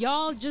dreams.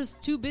 Y'all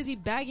just too busy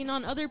bagging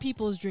on other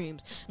people's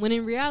dreams, when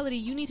in reality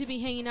you need to be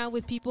hanging out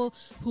with people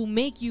who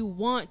make you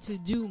want to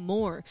do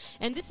more.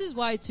 And this is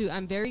why too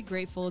I'm very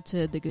grateful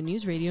to the Good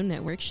News Radio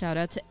Network. Shout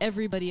out to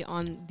everybody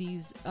on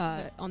these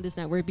on this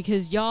network,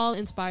 because y'all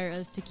inspire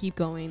us to keep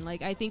going.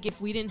 Like, I think if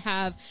we didn't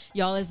have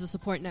y'all as a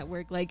support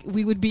network, like,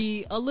 we would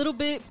be a little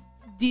bit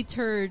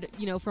deterred,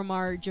 from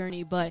our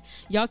journey. But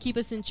y'all keep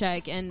us in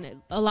check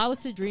and allow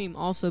us to dream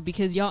also,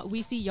 because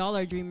we see y'all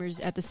are dreamers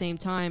at the same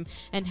time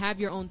and have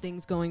your own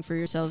things going for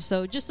yourselves.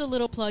 So just a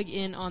little plug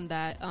in on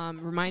that.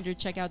 Reminder,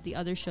 check out the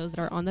other shows that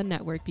are on the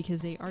network,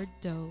 because they are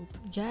dope.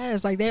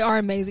 Yes, like, they are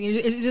amazing.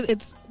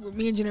 It's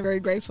me and Jen are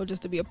very grateful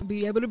just to be able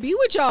to be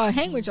with y'all,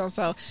 hang with y'all.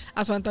 So I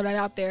just want to throw that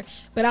out there.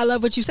 But I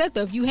love what you said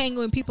though. If you hang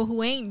with people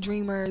who ain't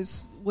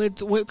dreamers,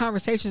 with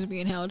conversations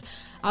being held.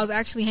 I was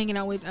actually hanging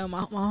out with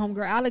my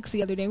homegirl Alex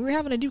the other day. We were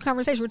having a deep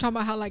conversation. We were talking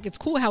about how, like, it's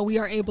cool how we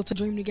are able to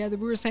dream together.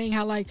 We were saying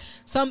how, like,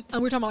 we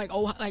were talking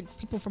about, like,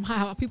 people from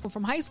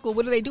high school,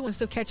 what are they doing?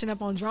 Still catching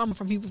up on drama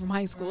from people from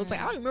high school. Right. It's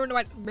like, I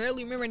don't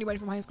barely remember anybody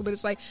from high school, but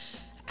it's like,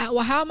 well,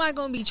 how am I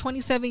going to be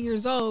 27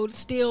 years old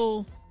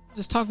still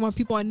just talking about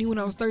people I knew when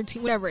I was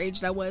 13, whatever age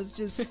that was.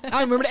 Just,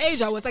 I remember the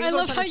age I was. Like, I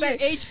love how your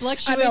age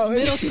fluctuates.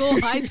 Middle school,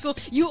 high school.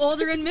 You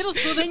older in middle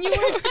school than you were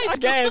in high school. I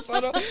guess.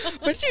 But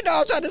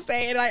I'm trying to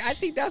say. And I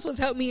think that's what's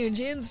helped me and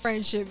Jen's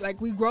friendship.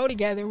 Like, we grow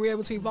together and we're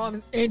able to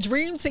evolve and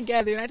dream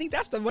together. And I think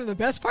that's one of the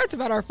best parts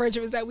about our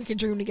friendship, is that we can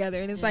dream together.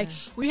 And it's like,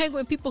 we hang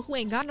with people who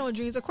ain't got no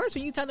dreams. Of course,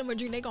 when you tell them a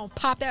dream, they going to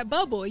pop that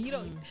bubble.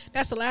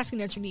 That's the last thing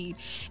that you need.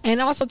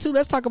 And also, too,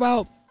 let's talk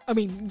about,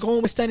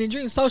 going with Stunning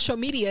Dreams, social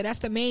media. That's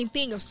the main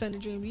thing of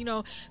Stunning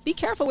Dreams. Be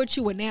careful what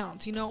you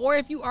announce, or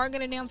if you are going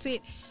to announce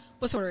it,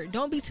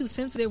 don't be too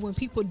sensitive when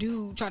people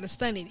do try to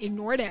stun it.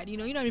 Ignore that.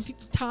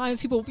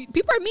 Times people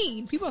are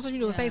mean. People on social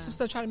media will say some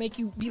stuff, try to make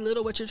you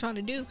belittle what you're trying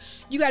to do.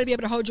 You got to be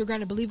able to hold your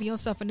ground and believe in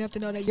yourself enough to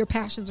know that your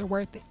passions are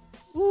worth it.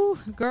 Ooh,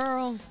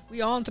 girl.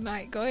 We on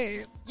tonight. Go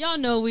ahead. Y'all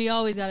know we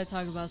always got to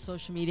talk about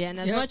social media. And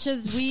as much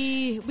as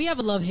we have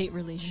a love-hate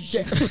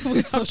relationship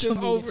with social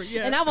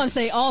media. And I want to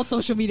say all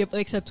social media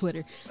except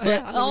Twitter.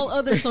 But all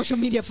other social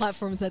media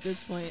platforms at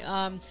this point.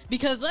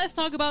 Because let's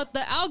talk about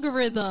the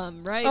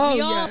algorithm, right?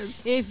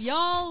 If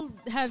y'all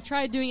have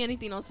tried doing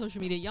anything on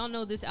social media, y'all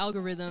know this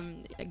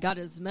algorithm got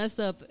us messed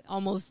up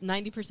almost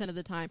 90% of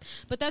the time.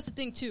 But that's the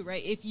thing too,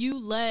 right? If you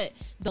let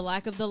the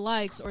lack of the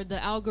likes or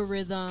the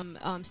algorithm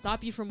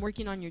stop you from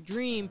working on your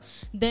dream,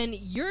 then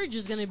you're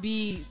just going to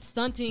be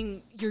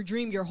stunting your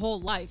dream your whole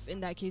life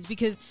in that case.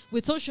 Because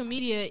with social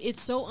media,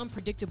 it's so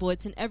unpredictable.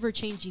 It's an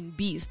ever-changing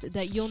beast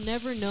that you'll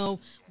never know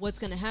what's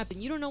going to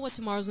happen. You don't know what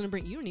tomorrow's going to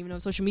bring. You don't even know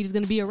if social media is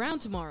going to be around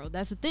tomorrow.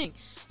 That's the thing.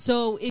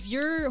 So if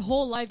your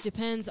whole life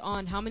depends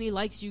on how many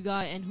likes you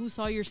got and who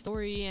saw your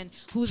story and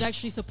who's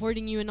actually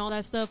supporting you and all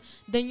that stuff,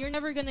 then you're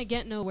never going to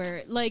get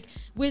nowhere. Like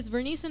with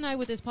Vernice and I,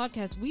 with this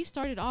podcast, we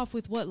started off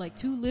with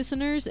 2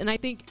 listeners, and I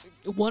think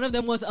one of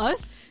them was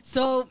us.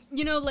 So,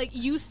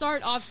 you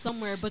start off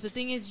somewhere, but the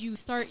thing is, you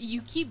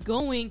keep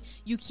going,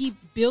 you keep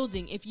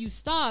building. If you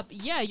stop,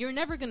 you're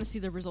never going to see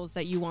the results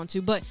that you want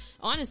to. But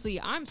honestly,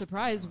 I'm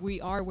surprised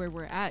we are where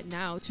we're at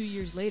now, 2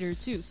 years later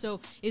too. So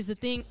is the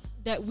thing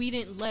that we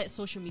didn't let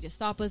social media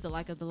stop us, the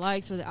lack of the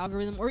likes or the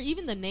algorithm, or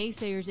even the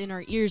naysayers in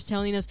our ears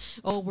telling us,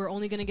 oh, we're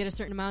only going to get a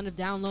certain amount of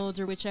downloads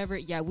or whichever.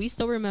 Yeah, we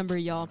still remember,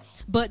 y'all.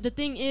 But the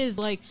thing is,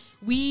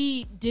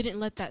 we didn't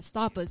let that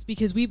stop us,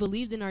 because we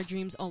believed in our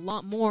dreams a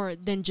lot more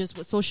than just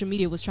what social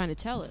media was trying to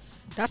tell us.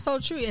 That's so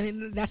true.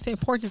 And that's the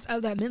importance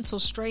of that mental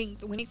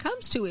strength when it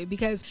comes to it,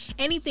 because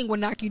anything will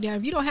knock you down.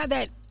 If you don't have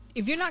that,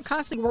 if you're not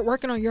constantly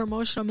working on your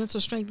emotional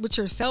mental strength with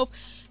yourself,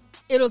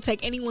 it'll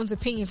take anyone's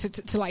opinion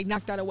to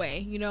knock that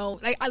away.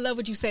 I love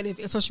what you said.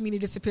 If social media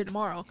disappeared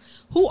tomorrow,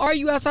 who are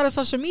you outside of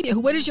social media?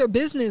 What is your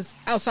business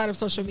outside of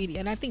social media?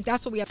 And I think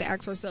that's what we have to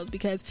ask ourselves,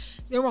 because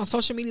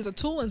social media is a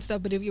tool and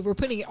stuff, but if we're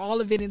putting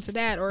all of it into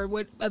that, or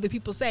what other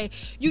people say,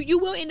 you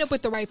will end up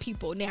with the right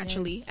people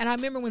naturally. Yes. And I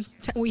remember when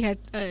we had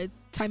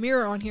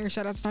Tamira on here,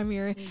 shout out to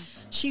Tamira.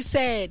 She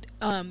said,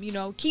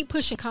 keep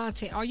pushing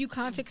content. All you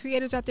content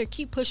creators out there,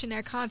 keep pushing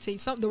that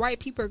content. The right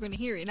people are going to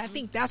hear it. And I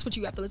think that's what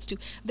you have to listen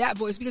to, that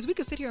voice, because we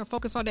can sit here and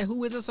focus on that,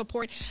 who isn't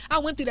support. I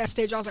went through that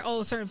stage. I was like,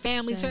 oh, certain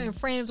family, certain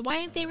friends, why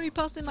ain't they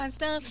reposting my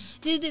stuff?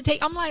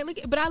 I'm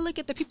like, but I look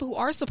at the people who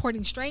are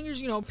supporting strangers,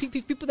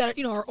 people that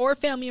are, or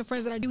family and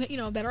friends that I do,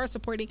 that are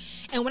supporting.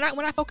 And when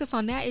I focus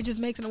on that, it just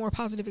makes it a more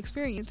positive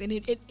experience, and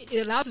it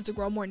allows it to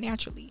grow more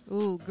naturally.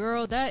 Ooh,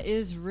 girl, that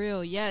is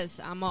real. Yes.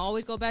 I'm going to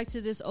always go back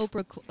to this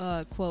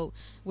Oprah quote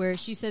where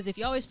she says, if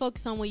you always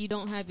focus on what you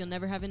don't have, you'll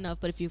never have enough.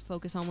 But if you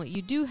focus on what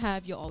you do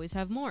have, you'll always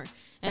have more.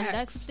 And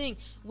that's the thing.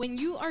 When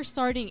you are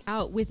starting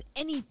out with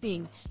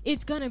anything,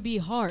 it's going to be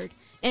hard.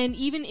 And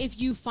even if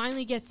you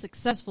finally get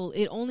successful,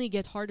 it only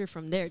gets harder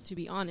from there, to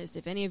be honest.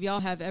 If any of y'all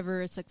have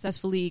ever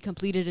successfully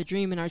completed a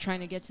dream and are trying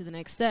to get to the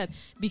next step,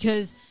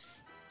 because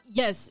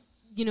yes,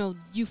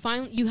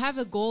 you have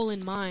a goal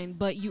in mind,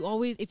 but you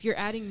always, if you're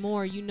adding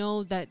more,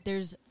 that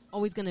there's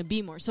always going to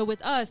be more. So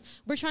with us,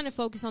 we're trying to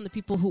focus on the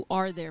people who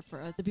are there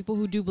for us, the people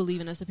who do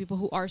believe in us, the people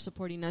who are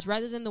supporting us,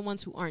 rather than the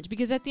ones who aren't.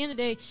 Because at the end of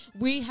the day,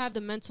 we have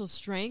the mental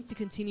strength to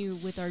continue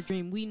with our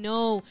dream. We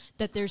know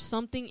that there's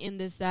something in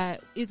this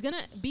that is going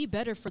to be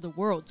better for the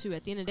world too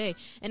at the end of the day.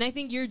 And I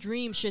think your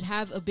dream should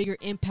have a bigger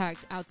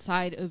impact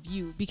outside of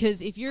you,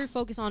 because if you're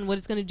focused on what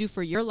it's going to do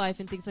for your life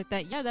and things like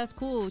that, yeah, that's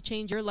cool,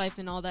 change your life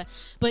and all that,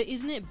 but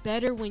isn't it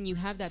better when you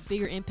have that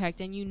bigger impact?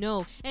 And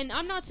and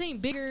I'm not saying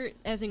bigger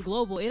as in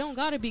global, it don't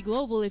gotta be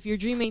global if your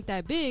dream ain't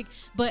that big,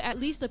 but at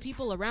least the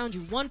people around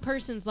you, one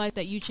person's life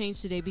that you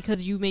changed today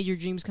because you made your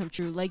dreams come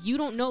true. Like, you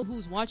don't know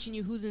who's watching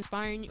you, who's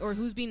inspiring you, or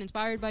who's being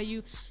inspired by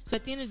you. So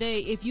at the end of the day,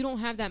 if you don't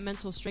have that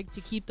mental strength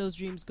to keep those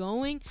dreams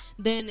going,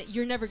 then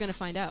you're never gonna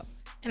find out.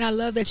 And I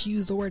love that you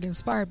use the word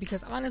inspired,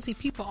 because honestly,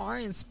 people are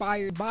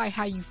inspired by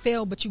how you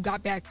failed, but you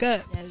got back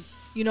up. Yes.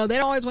 You know, they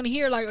don't always want to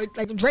hear like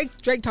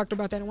Drake talked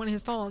about that in one of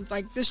his songs.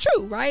 Like, it's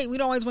true, right? We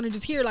don't always want to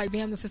just hear like,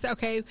 bam, this is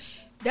okay.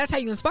 That's how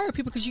you inspire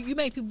people, because you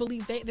make people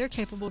believe they're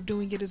capable of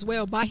doing it as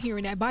well by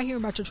hearing that, by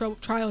hearing about your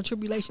trial and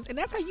tribulations. And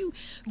that's how you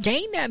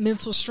gain that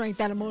mental strength,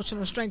 that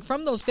emotional strength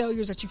from those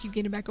failures that you keep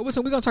getting back over.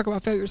 So we're going to talk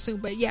about failures soon.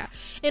 But yeah,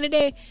 in the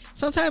day,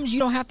 sometimes you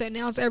don't have to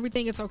announce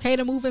everything. It's okay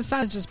to move in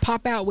silence. Just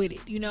pop out with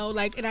it, you know?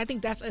 Like, and I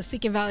think that's a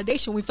seeking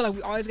validation. We feel like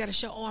we always got to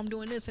show, oh, I'm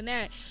doing this and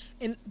that.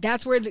 And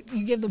that's where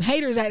you give them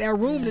haters that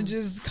room to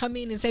just come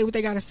in and say what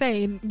they got to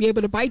say and be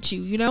able to bite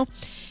you, you know?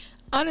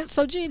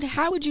 So, Jen,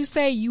 how would you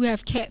say you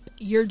have kept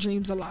your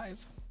dreams alive?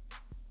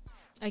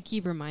 I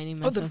keep reminding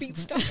myself. Oh, the beat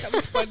stuff. That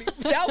was funny.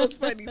 That was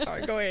funny.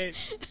 Sorry, go ahead.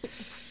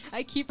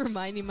 I keep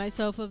reminding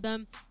myself of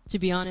them, to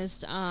be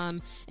honest.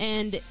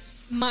 And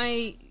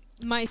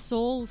my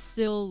soul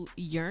still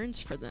yearns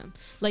for them.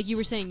 Like you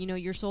were saying, you know,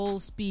 your soul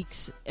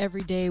speaks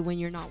every day when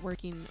you're not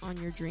working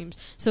on your dreams.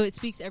 So it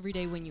speaks every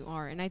day when you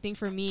are. And I think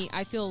for me,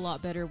 I feel a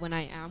lot better when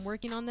I am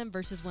working on them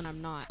versus when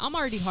I'm not. I'm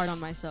already hard on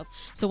myself.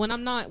 So when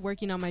I'm not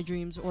working on my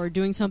dreams or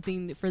doing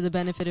something for the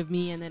benefit of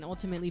me and then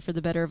ultimately for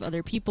the better of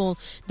other people,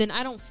 then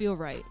I don't feel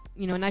right.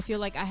 You know, and I feel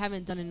like I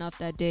haven't done enough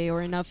that day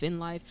or enough in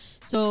life.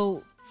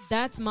 So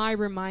that's my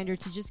reminder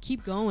to just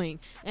keep going.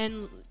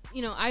 And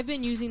you know, I've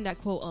been using that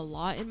quote a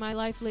lot in my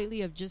life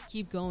lately, of just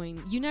keep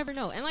going. You never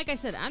know. And like I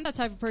said, I'm that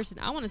type of person.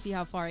 I want to see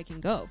how far I can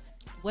go.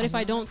 What if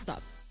I don't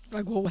stop?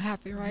 Like, what will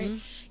happen, right? Mm-hmm.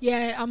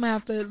 Yeah, I'm going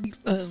to have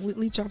to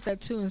leech off that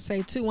too and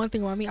say too, one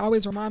thing about me, I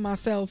always remind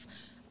myself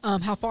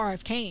how far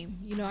I've came.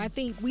 You know, I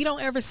think we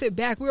don't ever sit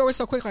back. We're always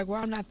so quick, like,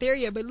 well, I'm not there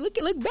yet. But look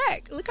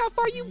back. Look how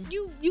far you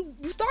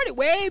started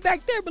way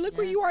back there. But look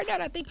where you are now.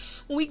 I think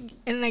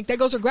and like that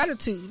goes with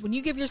gratitude. When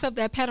you give yourself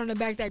that pat on the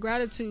back, that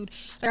gratitude.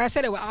 Like I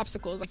said it with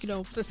obstacles. Like, you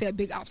know, let's say a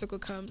big obstacle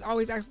comes. I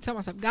always tell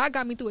myself, God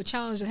got me through a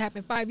challenge that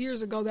happened 5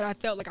 years ago that I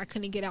felt like I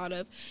couldn't get out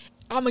of.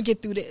 I'm gonna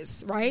get through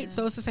this, right? Yeah.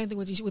 So it's the same thing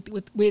with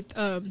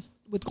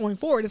going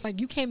forward. It's like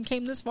you came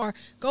this far,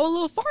 go a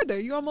little farther.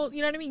 You almost, you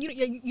know what I mean?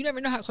 You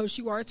never know how close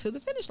you are to the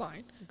finish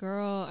line.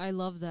 Girl, I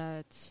love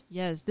that.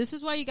 Yes, this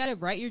is why you got to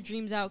write your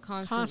dreams out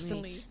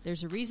constantly.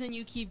 There's a reason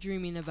you keep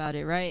dreaming about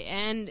it, right?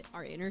 And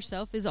our inner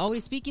self is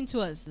always speaking to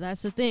us.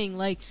 That's the thing.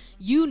 Like,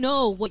 you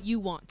know what you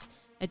want.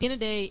 At the end of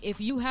the day,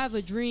 if you have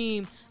a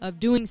dream of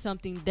doing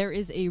something, there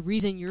is a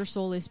reason your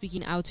soul is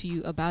speaking out to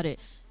you about it.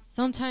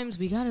 Sometimes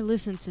we got to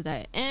listen to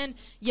that. And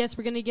yes,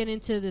 we're going to get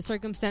into the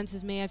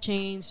circumstances may have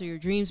changed, so your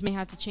dreams may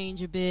have to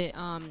change a bit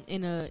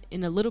in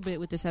a little bit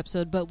with this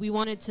episode. But we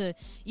wanted to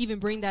even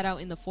bring that out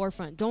in the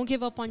forefront. Don't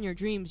give up on your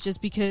dreams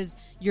just because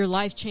your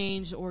life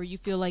changed or you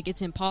feel like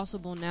it's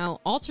impossible now.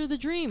 Alter the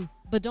dream,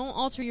 but don't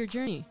alter your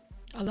journey.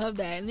 I love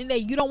that. And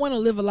then you don't want to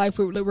live a life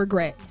with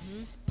regret,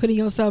 putting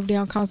yourself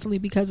down constantly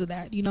because of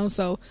that, you know.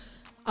 So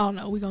I don't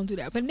know, we're going to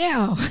do that. But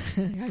now,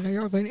 I know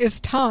you're open. It's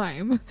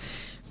time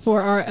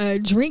for our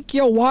drink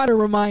your water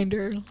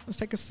reminder. Let's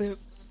take a sip.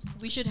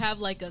 We should have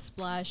like a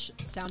splash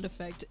sound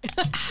effect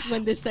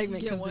when this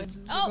segment comes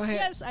in. Oh,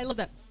 yes, I love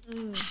that.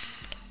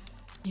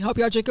 I hope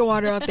y'all drink your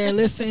water out there.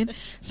 Listen.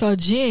 So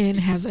Jen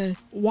has a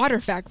water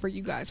fact for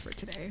you guys for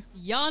today.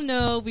 Y'all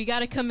know we got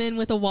to come in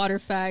with a water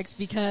facts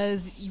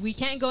because we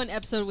can't go an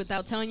episode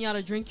without telling y'all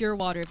to drink your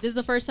water. If this is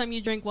the first time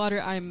you drink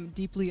water, I'm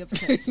deeply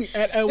upset.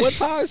 At what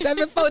time?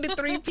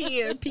 7:43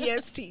 p.m.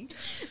 PST.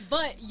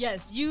 But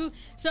yes,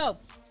 so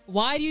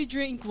why do you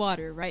drink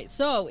water, right?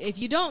 So if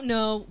you don't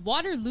know,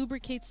 water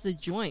lubricates the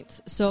joints.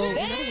 So in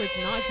other words,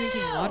 not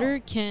drinking water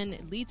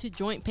can lead to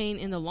joint pain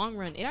in the long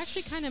run. It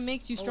actually kind of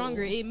makes you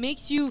stronger. It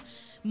makes you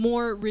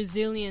more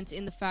resilient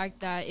in the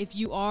fact that if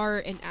you are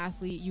an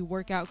athlete, you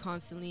work out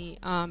constantly,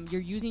 you're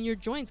using your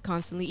joints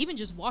constantly. Even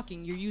just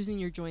walking, you're using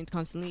your joints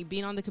constantly.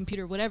 Being on the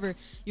computer, whatever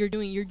you're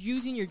doing, you're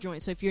using your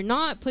joints. So if you're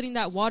not putting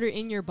that water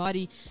in your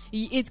body,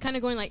 it's kind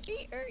of going like,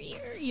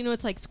 you know,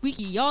 it's like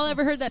squeaky. Y'all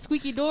ever heard that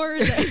squeaky door? Or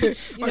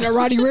that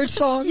Roddy Ricch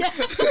song? Yeah.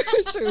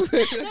 That's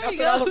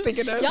what I was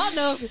thinking of. Y'all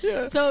know.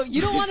 Yeah. So you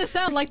don't want to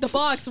sound like the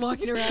box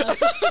walking around.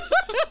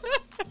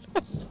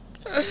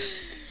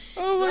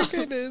 Oh my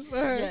goodness.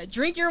 Yeah,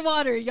 drink your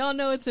water. Y'all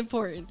know it's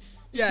important.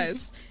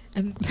 Yes.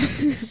 And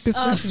this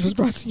message was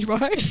brought to you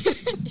by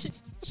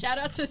Shout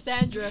out to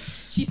Sandra.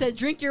 She said,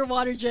 "Drink your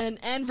water, Jen,"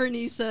 and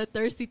Vernisa,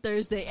 "Thirsty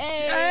Thursday."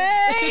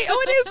 Hey,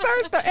 oh, it is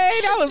Thursday.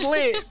 Hey, that was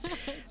lit.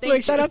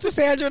 Look, shout out to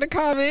Sandra in the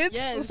comments.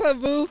 Yes. What's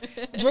up, boo?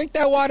 Drink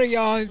that water,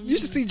 y'all. You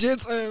should see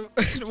Jen's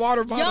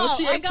water bottle. Yo,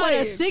 She I ain't got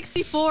playing. a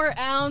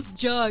 64-ounce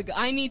jug.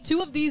 I need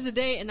 2 of these a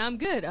day, and I'm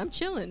good. I'm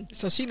chilling.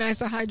 So she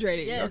nice and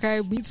hydrated. Yes.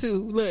 Okay, me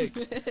too. Look,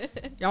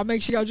 y'all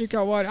make sure y'all drink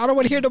your water. I don't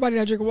want to hear nobody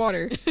not drink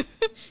water.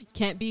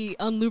 Can't be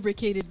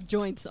unlubricated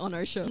joints on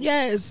our show.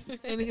 Yes,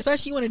 and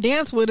especially you want to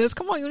dance with us.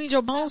 Come on, you need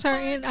your bones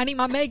hurting. I need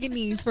my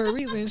manganese for a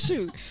reason.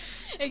 Shoot.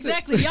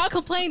 Exactly. Y'all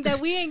complain that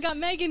we ain't got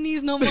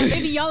manganese no more.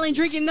 Maybe y'all ain't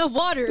drinking enough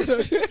water.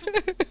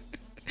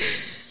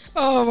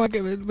 Oh my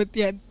goodness. But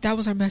yeah, that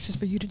was our message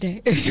for you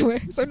today.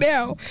 Anyway, so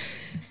now,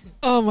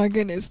 oh my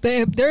goodness.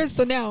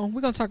 So now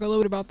we're going to talk a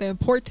little bit about the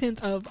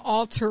importance of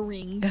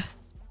altering.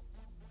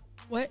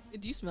 What?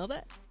 Do you smell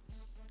that?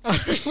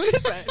 What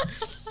is that?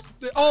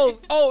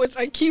 It's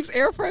like Keith's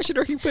air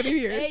freshener he put in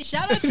here. Hey,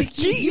 shout out to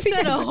Keith. You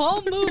set a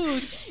whole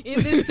mood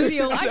in this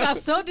studio. I got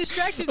so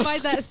distracted by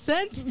that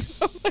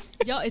scent.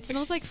 Yo, it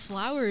smells like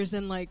flowers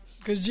and like,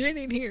 because Jen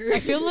in here. I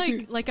feel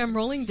like I'm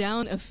rolling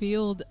down a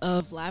field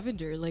of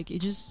lavender. Like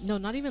it just, no,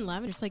 not even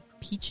lavender. It's like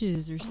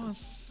peaches or something.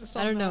 So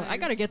I don't know. nice. I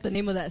gotta get the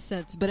name of that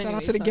scent. But shout anyway,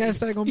 out to the sorry. guests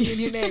that are gonna be in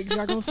here next.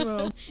 Y'all gonna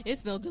smell. It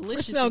smells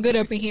delicious. It smell good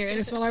up in here, and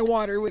it smell like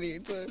water with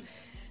it. So.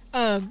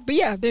 But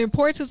yeah, the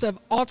importance of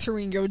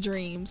altering your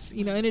dreams.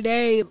 You know, in a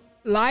day,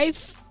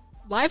 life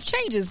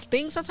changes.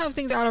 Sometimes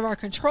things are out of our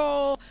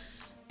control,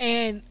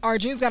 and our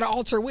dreams got to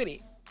alter with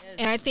it. Yes.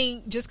 And I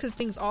think just because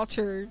things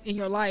alter in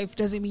your life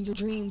doesn't mean your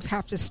dreams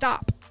have to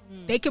stop.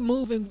 They can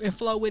move and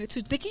flow with it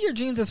too. Think of your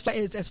dreams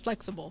as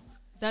flexible.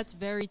 That's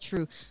very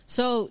true.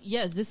 So,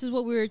 yes, this is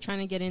what we were trying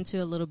to get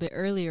into a little bit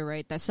earlier,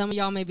 right? That some of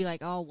y'all may be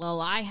like, oh, well,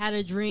 I had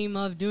a dream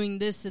of doing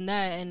this and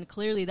that, and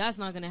clearly that's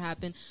not going to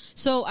happen.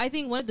 So, I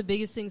think one of the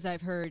biggest things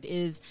I've heard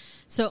is,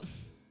 so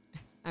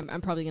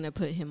I'm probably going to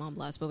put him on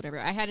blast, but whatever.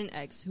 I had an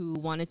ex who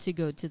wanted to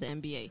go to the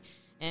NBA.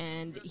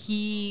 And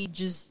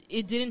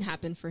it didn't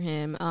happen for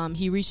him.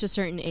 He reached a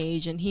certain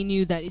age and he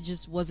knew that it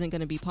just wasn't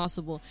going to be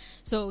possible.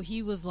 So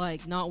he was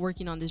like not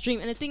working on this dream.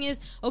 And the thing is,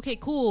 okay,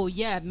 cool.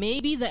 Yeah,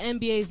 maybe the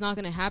NBA is not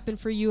going to happen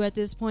for you at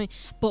this point,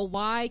 but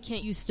why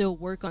can't you still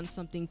work on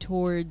something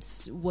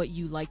towards what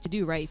you like to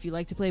do, right? If you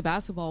like to play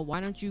basketball,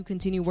 why don't you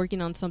continue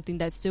working on something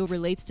that still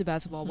relates to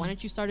basketball? Why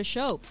don't you start a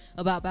show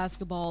about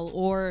basketball,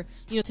 or,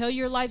 tell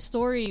your life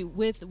story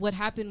with what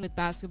happened with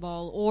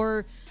basketball,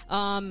 or,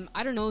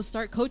 I don't know,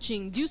 start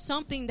coaching. Do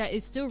something that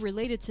is still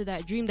related to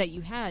that dream that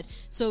you had.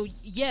 So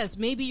yes,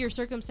 maybe your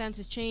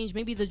circumstances change,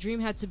 maybe the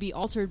dream had to be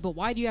altered, but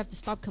why do you have to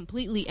stop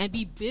completely and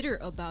be bitter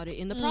about it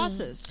in the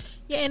process?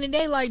 Yeah, and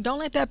today, like, don't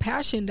let that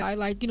passion die.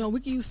 Like, we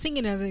can use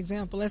singing as an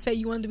example. Let's say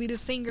you wanted to be the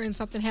singer and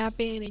something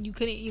happened and you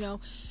couldn't, you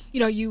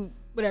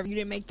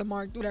didn't make the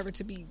mark, whatever,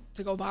 to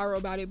go viral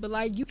about it. But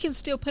like, you can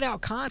still put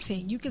out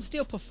content. You can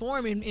still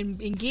perform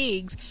in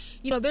gigs.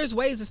 There's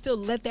ways to still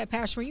let that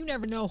passion. You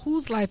never know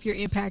whose life you're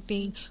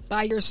impacting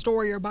by your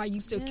story or by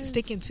you still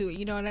sticking to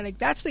it. And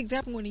that's the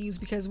example I want to use,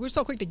 because we're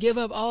so quick to give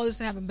up all this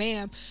and have a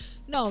bam.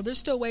 No, there's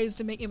still ways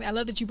to make it. I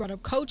love that you brought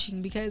up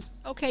coaching, because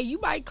you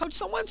might coach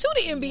someone to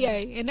the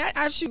NBA, and that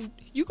actually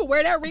you could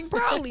wear that ring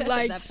proudly,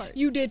 like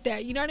you did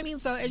that. You know what I mean?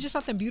 So it's just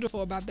something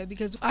beautiful about that,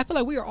 because I feel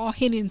like we are all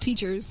hidden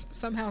teachers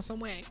somehow, some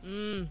way.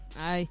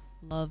 I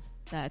love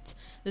that.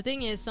 The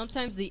thing is,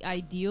 sometimes the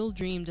ideal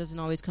dream doesn't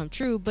always come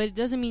true, but it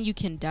doesn't mean you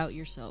can doubt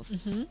yourself.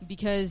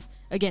 Because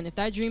again, if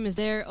that dream is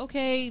there,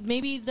 okay,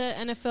 maybe the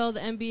NFL,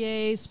 the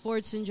NBA,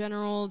 sports in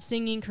general,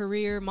 singing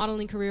career,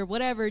 modeling career,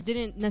 whatever,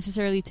 didn't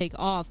necessarily take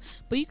off,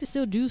 but you could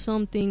still do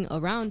something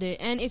around it.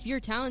 And if you're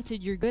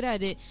talented, you're good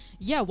at it,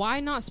 yeah, why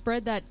not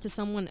spread that to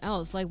someone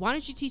else? Like, why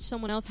don't you teach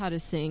someone else how to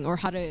sing or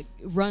how to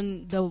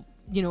run the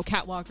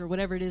catwalk or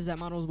whatever it is that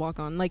models walk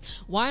on? Like,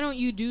 why don't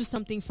you do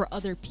something for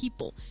other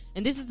people?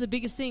 And this is the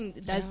biggest thing.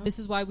 This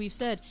is why we've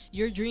said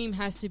your dream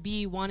has to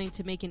be wanting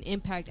to make an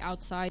impact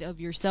outside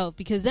of yourself,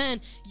 because then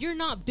you're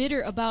not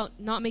bitter about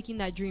not making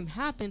that dream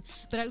happen,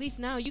 but at least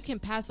now you can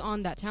pass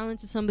on that talent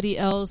to somebody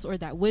else or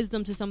that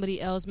wisdom to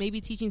somebody else, maybe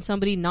teaching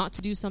somebody not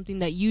to do something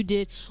that you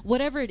did.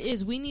 Whatever it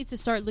is, we need to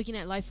start looking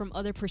at life from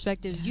other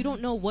perspectives. You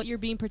don't know what you're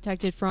being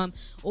protected from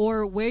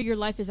or where your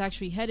life is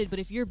actually headed, but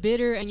if you're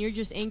bitter and you're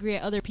just angry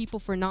at other people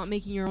for not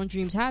making your own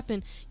dreams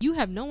happen, you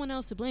have no one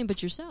else to blame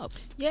but yourself.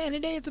 Yeah, and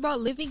today it's about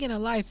living in a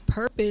life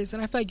purpose,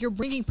 and I feel like you're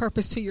bringing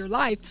purpose to your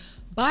life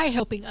by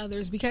helping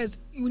others, because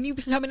when you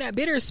become in that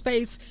bitter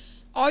space,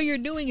 all you're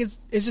doing is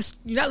just,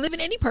 you're not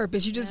living any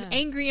purpose. You're just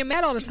angry and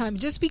mad all the time.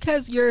 Just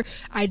because your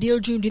ideal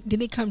dream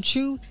didn't come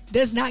true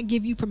does not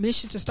give you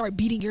permission to start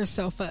beating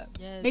yourself up.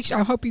 Make sure,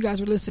 I hope you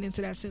guys were listening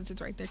to that sentence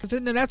right there, because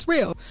that's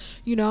real.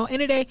 End of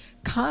the day,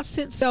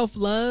 constant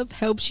self-love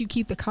helps you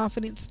keep the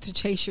confidence to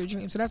chase your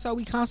dreams. So that's why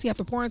we constantly have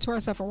to pour into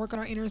ourselves and work on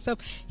our inner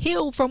self,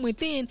 heal from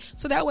within,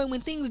 so that way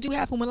when things do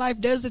happen, when life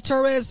does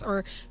deter us,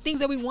 or things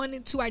that we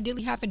wanted to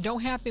ideally happen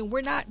don't happen,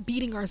 we're not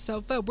beating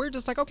ourselves up. We're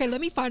just like, okay,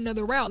 let me find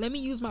another route. Let me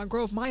use my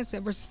growth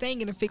mindset versus staying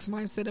in a fixed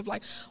mindset of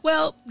like,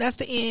 well, that's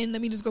the end,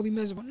 let me just go be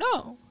miserable.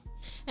 No,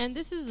 And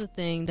this is the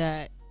thing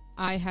that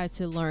I had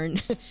to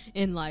learn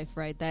in life,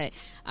 right? That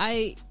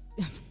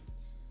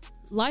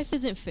life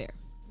isn't fair.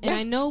 And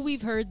I know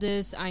we've heard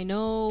this. I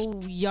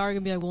know y'all are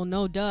going to be like, well,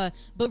 no, duh.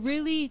 But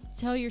really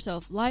tell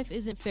yourself, life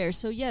isn't fair.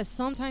 So, yes,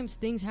 sometimes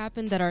things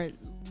happen that are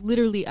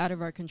literally out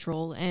of our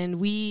control. And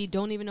we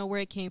don't even know where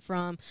it came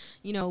from.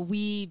 You know,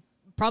 we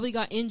probably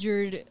got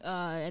injured,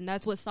 and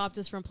that's what stopped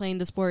us from playing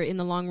the sport in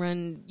the long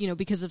run, you know,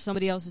 because of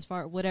somebody else's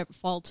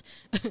fault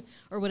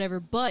or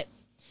whatever. But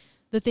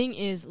the thing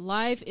is,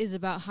 life is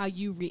about how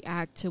you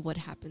react to what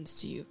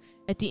happens to you.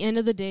 At the end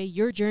of the day,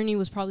 your journey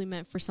was probably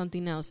meant for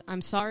something else.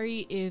 I'm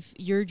sorry if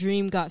your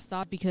dream got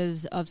stopped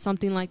because of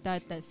something like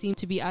that seemed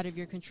to be out of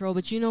your control.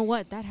 But you know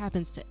what? That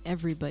happens to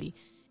everybody.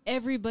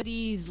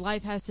 Everybody's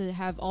life has to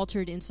have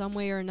altered in some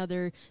way or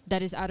another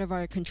that is out of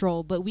our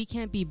control. But we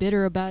can't be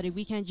bitter about it.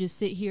 We can't just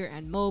sit here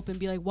and mope and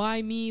be like,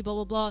 why me, blah,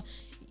 blah, blah.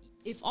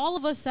 If all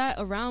of us sat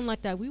around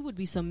like that, we would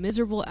be some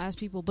miserable ass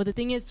people. But the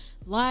thing is,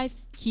 life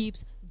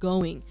keeps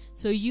going.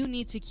 So you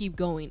need to keep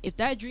going. If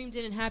that dream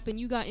didn't happen,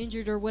 you got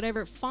injured or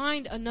whatever,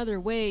 find another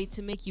way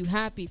to make you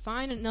happy.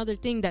 Find another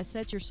thing that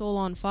sets your soul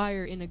on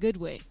fire in a good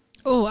way.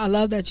 Oh, I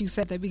love that you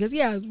said that, because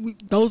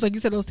those, like you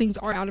said, those things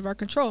are out of our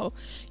control.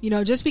 You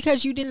know, just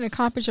because you didn't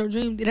accomplish your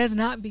dream, it does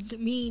not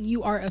mean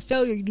you are a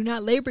failure. You do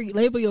not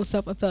label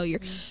yourself a failure.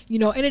 Mm-hmm. You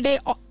know, in a day,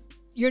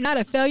 you're not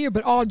a failure,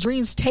 but all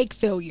dreams take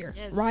failure,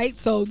 right?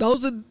 So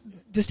those are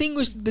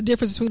distinguish the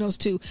difference between those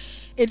two.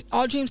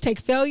 All dreams take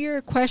failure,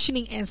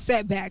 questioning, and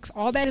setbacks.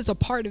 All that is a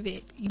part of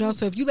it, you know.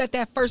 So if you let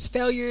that first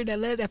failure,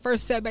 that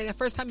first setback, that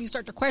first time you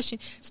start to question,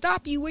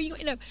 stop you, where you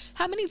end up.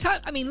 How many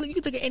times? I mean, you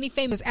look at any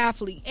famous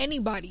athlete,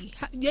 anybody.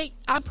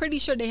 I'm pretty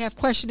sure they have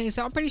questioning.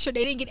 So I'm pretty sure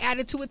they didn't get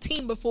added to a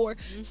team before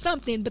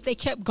something, but they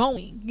kept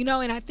going, you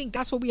know. And I think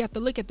that's what we have to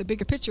look at, the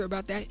bigger picture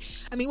about that.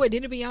 I mean, what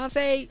didn't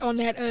Beyonce on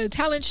that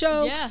talent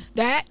show? Yeah.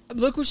 That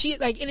look what she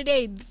like. In the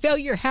day,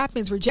 failure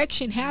happens,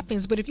 rejection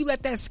happens, but if you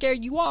let that scare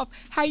you off,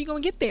 how are you gonna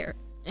get there?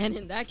 And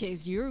in that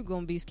case, you're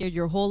gonna be scared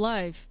your whole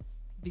life,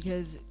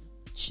 because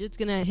shit's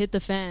gonna hit the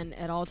fan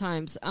at all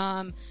times.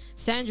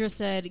 Sandra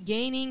said,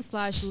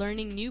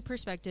 gaining/learning new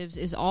perspectives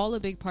is all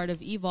a big part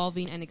of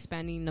evolving and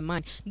expanding the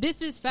mind.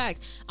 This is fact.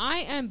 I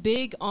am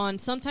big on,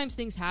 sometimes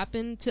things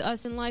happen to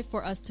us in life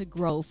for us to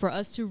grow, for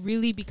us to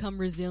really become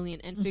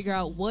resilient and figure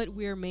out what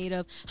we're made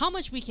of, how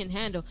much we can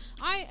handle.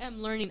 I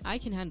am learning I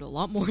can handle a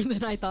lot more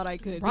than I thought I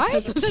could, right?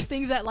 Because of the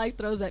things that life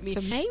throws at me. It's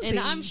amazing. And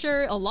I'm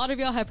sure a lot of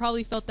y'all have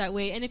probably felt that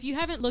way. And if you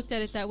haven't looked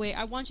at it that way,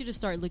 I want you to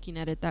start looking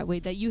at it that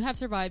way, that you have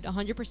survived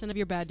 100% of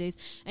your bad days.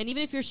 And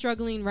even if you're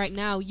struggling right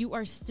now, you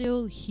are still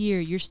here.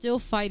 You're still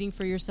fighting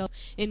for yourself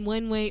in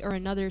one way or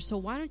another. So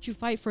why don't you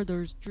fight for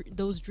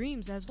those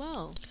dreams as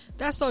well?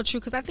 That's so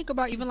true, because I think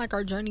about even like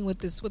our journey with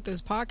this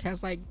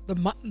podcast, like the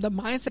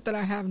mindset that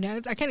I have now.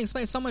 I can't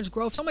explain. So much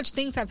growth, so much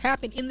things have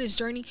happened in this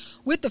journey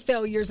with the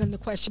failures and the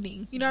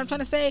questioning. You know what I'm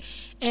trying to say?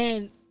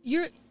 And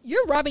you're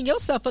robbing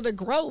yourself of the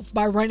growth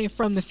by running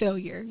from the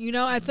failure. You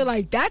know, I feel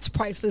like that's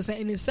priceless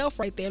in itself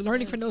right there.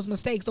 Learning from those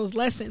mistakes, those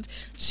lessons.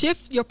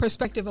 Shift your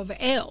perspective of an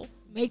L.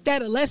 Make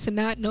that a lesson,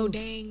 not no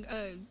dang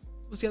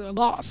what's the other,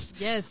 loss.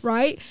 Yes.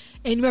 Right?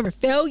 And remember,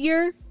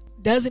 failure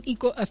doesn't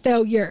equal a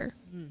failure.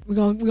 We're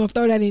gonna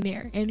throw that in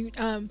there. And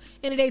in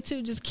the day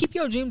too, just keep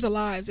your dreams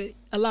alive. It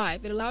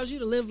allows you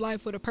to live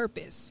life with a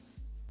purpose.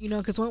 You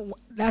know, because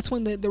that's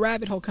when the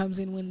rabbit hole comes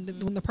in,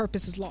 when the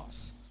purpose is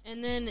lost.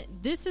 And then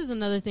this is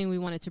another thing we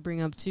wanted to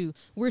bring up too.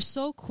 We're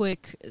so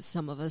quick,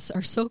 some of us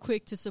are so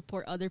quick to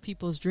support other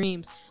people's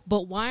dreams,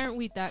 but why aren't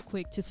we that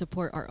quick to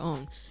support our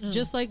own?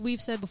 Just like we've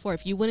said before,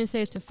 if you wouldn't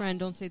say it to a friend,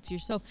 don't say it to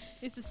yourself.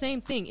 It's the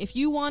same thing. If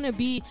you want to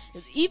be,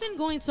 even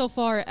going so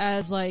far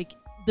as like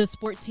the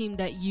sport team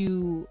that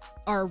you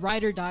are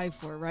ride or die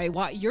for, right?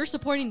 Why you're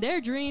supporting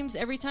their dreams.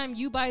 Every time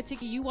you buy a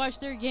ticket, you watch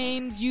their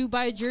games, you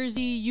buy a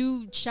jersey,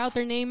 you shout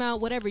their name out,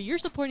 whatever. You're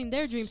supporting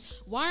their dreams.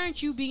 Why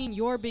aren't you being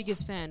your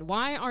biggest fan?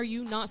 Why are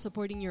you not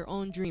supporting your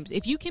own dreams?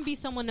 If you can be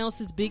someone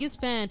else's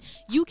biggest fan,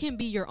 you can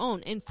be your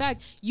own. In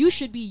fact, you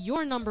should be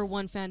your number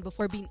one fan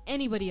before being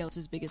anybody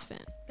else's biggest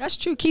fan. That's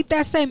true. Keep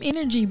that same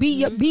energy.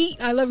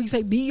 I love when you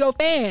say be your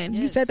fan.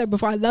 Yes. You said that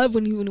before. I love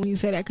when you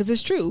say that, because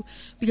it's true.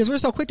 Because we're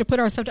so quick to put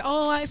ourselves to,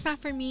 oh, it's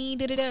not for me,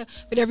 da-da-da.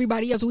 But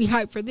everybody else, we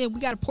hype for them. We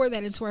got to pour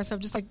that into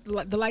ourselves, just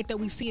like the light that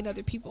we see in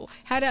other people.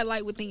 Have that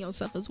light within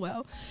yourself as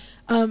well.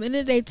 In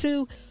the day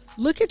too,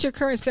 look at your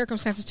current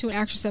circumstances too and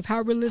ask yourself,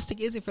 how realistic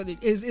is it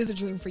is a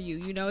dream for you?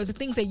 You know, is it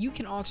things that you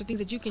can alter, things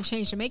that you can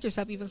change to make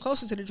yourself even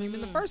closer to the dream in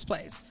the first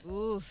place?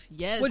 Oof,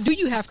 yes. What do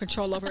you have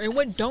control over, and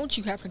what don't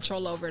you have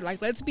control over?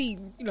 Like, let's be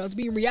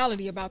in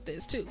reality about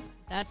this too.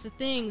 That's the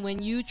thing.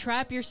 When you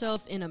trap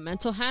yourself in a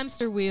mental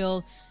hamster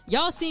wheel,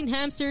 y'all seen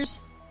hamsters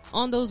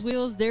on those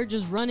wheels? They're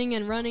just running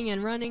and running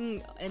and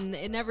running, and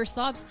it never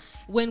stops.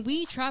 When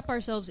we trap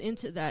ourselves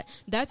into that,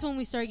 that's when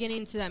we start getting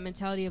into that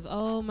mentality of,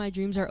 oh, my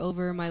dreams are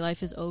over, my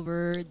life is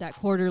over. That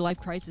quarter life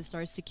crisis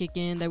starts to kick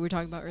in that we were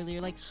talking about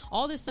earlier. Like,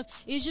 all this stuff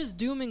is just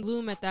doom and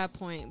gloom at that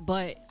point.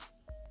 But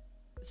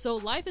so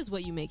life is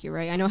what you make it,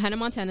 right? I know Hannah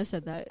Montana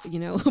said that,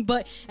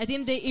 but at the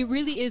end of the day, it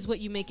really is what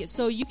you make it.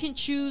 So you can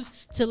choose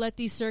to let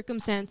these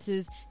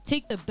circumstances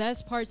take the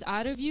best parts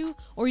out of you,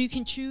 or you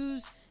can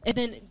choose and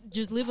then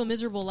just live a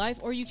miserable life,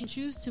 or you can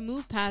choose to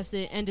move past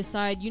it and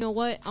decide, you know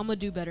what, I'm gonna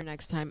do better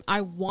next time. I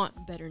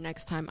want better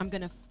next time. I'm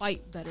gonna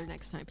fight better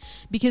next time.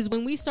 Because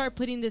when we start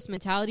putting this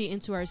mentality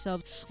into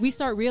ourselves, we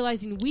start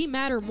realizing we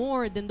matter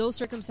more than those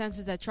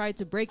circumstances that tried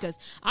to break us.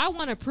 I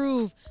want to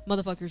prove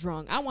motherfuckers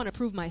wrong. I want to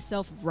prove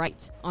myself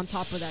right on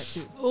top of that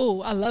too.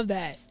 Oh, I love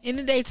that. In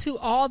the day too,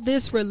 all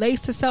this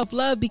relates to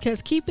self-love,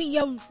 because keeping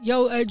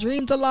your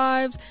dreams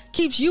alive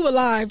keeps you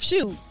alive.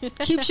 Shoot,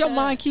 keeps your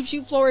mind, keeps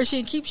you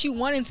flourishing, keeps you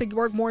wanting to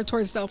work more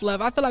towards self-love.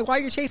 I feel like while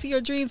you're chasing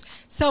your dreams,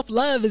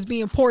 self-love is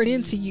being poured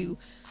into you.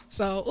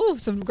 So,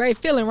 it's a great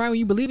feeling, right? When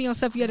you believe in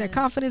yourself, you have that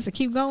confidence to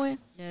keep going.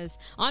 Yes.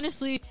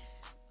 Honestly,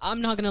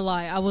 I'm not gonna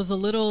lie, I was a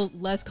little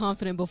less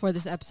confident before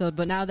this episode,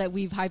 but now that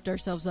we've hyped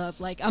ourselves up,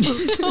 like I'm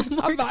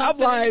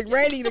like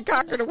ready to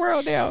conquer the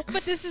world now.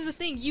 But this is the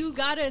thing, you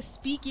gotta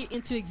speak it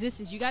into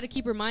existence. You gotta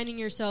keep reminding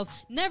yourself,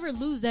 never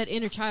lose that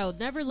inner child.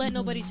 Never let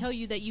nobody tell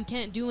you that you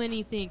can't do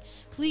anything.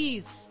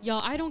 Please,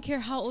 y'all, I don't care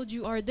how old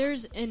you are,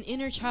 there's an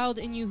inner child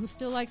in you who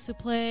still likes to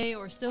play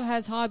or still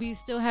has hobbies,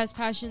 still has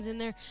passions in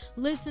there.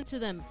 Listen to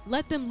them.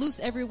 Let them loose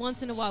every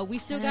once in a while. We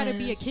still gotta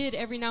be a kid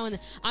every now and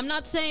then. I'm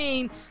not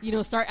saying,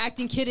 start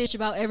acting kiddish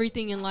about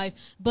everything in life,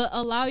 but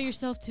allow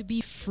yourself to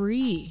be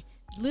free.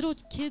 Little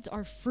kids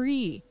are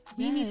free.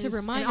 We need to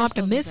remind ourselves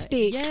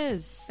optimistic. That.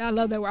 Yes. I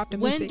love that we're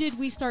optimistic. When did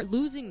we start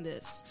losing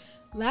this?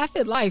 Laugh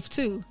at life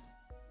too.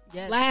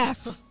 Yes.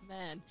 Laugh.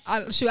 Man.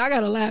 I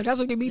gotta laugh. That's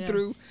what get me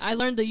through. I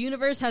learned the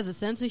universe has a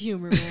sense of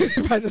humor,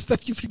 man. Right, the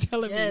stuff you be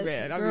telling me,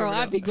 man. Girl,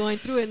 I be going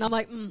through it and I'm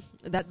like,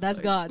 that's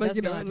God. But,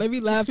 that's God. Let me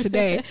laugh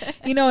today.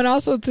 And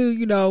also too,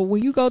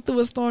 when you go through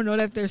a storm, know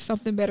that there's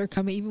something better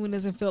coming, even when it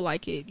doesn't feel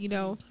like it.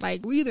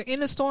 Like we either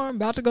in a storm,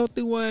 about to go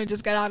through one,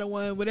 just got out of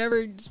one,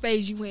 whatever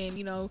phase you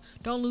in.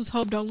 Don't lose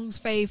hope, don't lose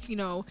faith.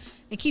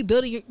 And keep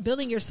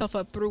building yourself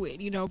up through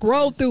it.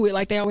 Grow through it,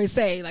 like they always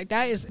say. Like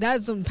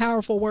that's some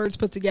powerful words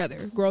put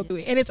together. Grow through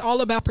it, and it's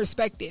all about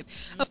perspective.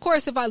 Of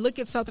course, if I look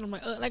at something, I'm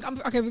like,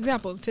 okay. For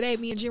example, today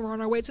me and Jim were on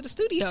our way to the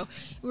studio.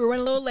 We were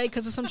running a little late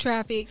because of some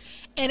traffic,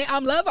 and I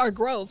love our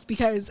growth,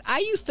 because I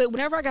used to,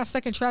 whenever I got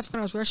stuck in traffic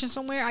when I was rushing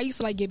somewhere, I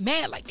used to get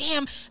mad, like,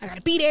 damn, I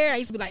gotta be there. I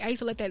used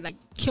to let that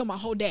kill my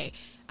whole day.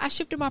 I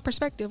shifted my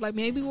perspective. Like,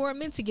 maybe we weren't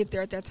meant to get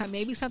there at that time.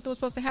 Maybe something was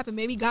supposed to happen.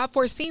 Maybe God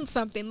foreseen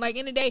something. Like,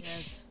 in the day,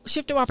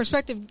 shifting my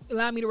perspective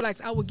allowed me to relax.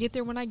 I will get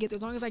there when I get there.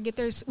 As long as I get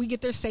there, we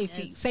get there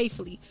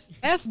safely.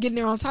 F, getting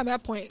there on time. At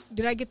that point,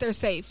 did I get there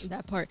safe?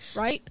 That part.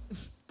 Right?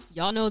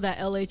 Y'all know that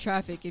LA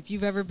traffic. If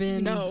you've ever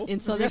been in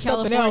Southern That's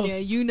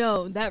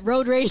California, that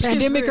road rage.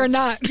 Pandemic or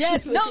not.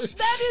 Yes, no,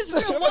 that is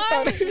real.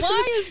 Why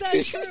is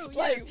that true?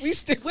 Like,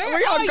 where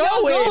y'all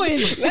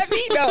going? Let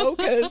me know,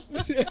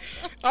 because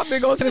I've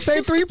been going to the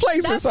same 3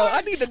 places, so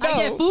I need to know.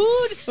 I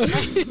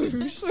get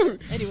food.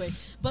 Shoot. Anyway,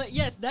 but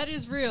yes, that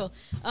is real.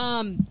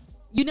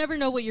 You never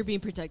know what you're being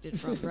protected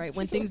from, right?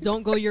 When things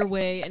don't go your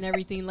way and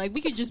everything. Like,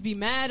 we could just be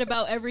mad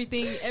about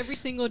everything every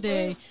single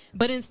day.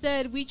 But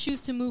instead, we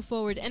choose to move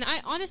forward. And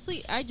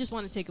I just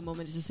want to take a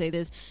moment to say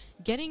this.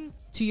 Getting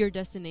to your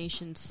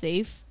destination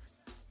safe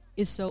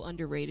is so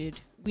underrated.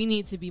 We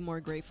need to be more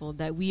grateful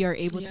that we are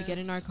able to get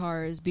in our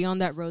cars, be on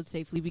that road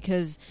safely,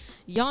 because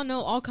y'all know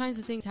all kinds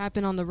of things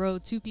happen on the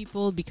road to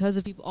people, because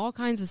of people, all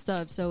kinds of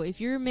stuff. So if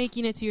you're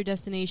making it to your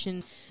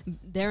destination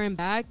there and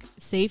back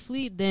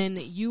safely, then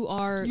you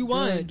are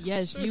good.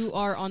 Yes, you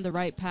are on the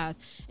right path.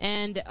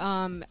 And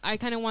I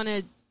kind of want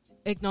to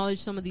acknowledge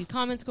some of these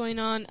comments going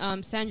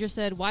on. Sandra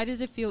said, why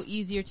does it feel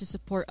easier to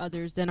support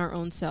others than our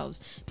own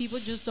selves? People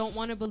just don't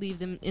want to believe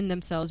them in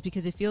themselves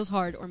because it feels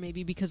hard, or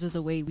maybe because of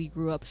the way we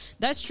grew up.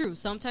 That's true.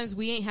 Sometimes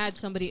we ain't had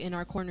somebody in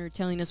our corner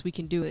telling us we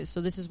can do it.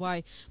 So this is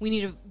why we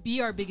need to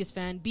be our biggest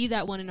fan, be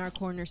that one in our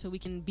corner, so we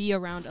can be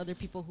around other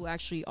people who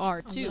actually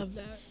are too. I love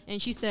that.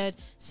 And she said,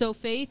 so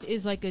faith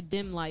is like a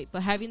dim light,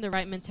 but having the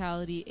right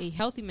mentality, a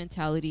healthy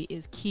mentality,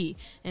 is key.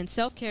 And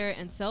self-care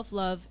and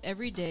self-love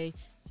every day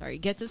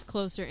gets us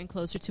closer and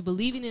closer to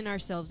believing in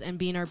ourselves and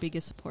being our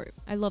biggest support.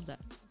 I love that.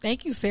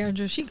 Thank you,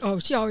 Sandra. She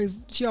always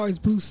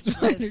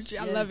boosts my energy.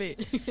 I love it.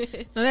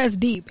 No, that's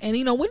deep. And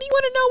when do you want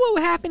to know what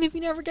would happen if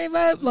you never gave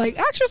up? Like,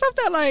 ask yourself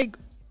that. Like,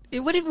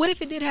 what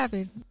if it did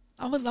happen?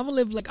 I want to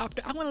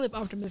live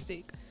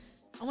optimistic.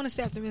 I want to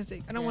stay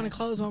optimistic. I don't want to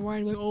close my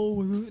mind and be like,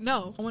 oh,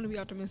 no. I want to be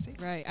optimistic.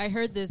 Right. I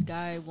heard this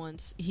guy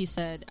once. He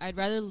said, I'd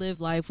rather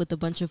live life with a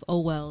bunch of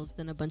oh wells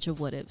than a bunch of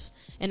what ifs.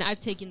 And I've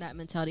taken that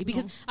mentality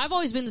because I've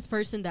always been this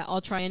person that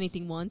I'll try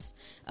anything once.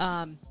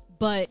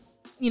 But,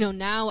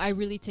 now I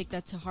really take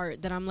that to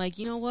heart, that I'm like,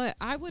 you know what?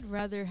 I would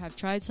rather have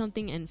tried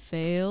something and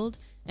failed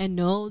and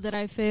know that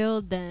I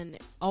failed than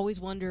always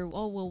wonder,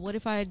 oh, well, what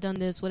if I had done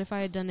this? What if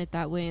I had done it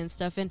that way and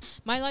stuff? And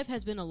my life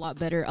has been a lot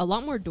better. A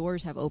lot more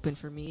doors have opened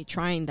for me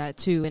trying that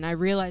too. And I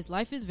realized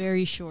life is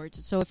very short.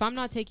 So if I'm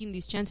not taking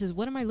these chances,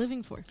 what am I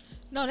living for?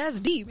 No,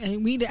 that's deep.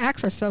 And we need to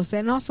ask ourselves that.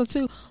 And also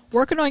too,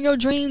 working on your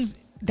dreams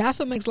That's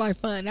what makes life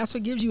fun. That's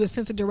what gives you a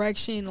sense of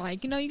direction.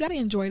 Like, you know, you got to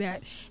enjoy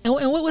that. And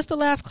what was the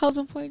last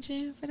closing point,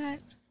 Jen, for that?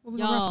 What we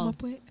gonna wrap them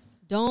up with?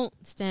 Don't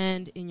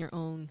stand in your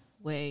own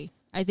way.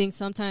 I think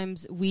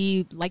sometimes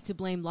we like to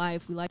blame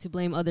life. We like to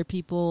blame other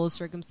people's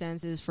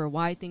circumstances for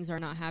why things are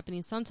not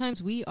happening.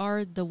 Sometimes we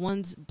are the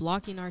ones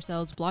blocking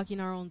ourselves, blocking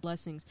our own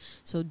blessings.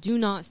 So do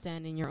not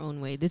stand in your own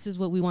way. This is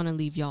what we want to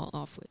leave y'all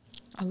off with.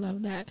 I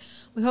love that.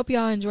 We hope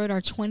y'all enjoyed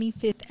our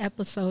 25th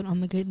episode on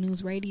the Good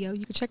News Radio.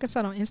 You can check us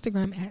out on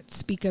Instagram at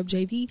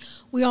SpeakUpJV.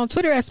 We on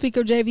Twitter at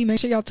SpeakUpJV.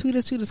 Make sure y'all tweet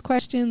us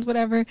questions,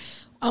 whatever.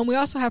 We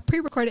also have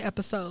pre-recorded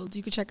episodes.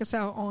 You can check us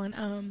out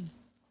on...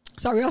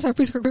 we also have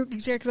pre-recorded. You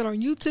can check us out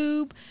on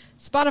YouTube,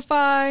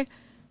 Spotify.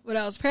 What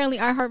else? Apparently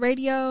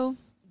iHeartRadio.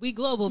 We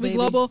global, baby. We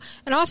global.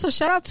 And also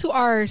shout out to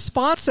our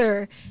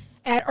sponsor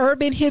at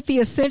Urban Hippie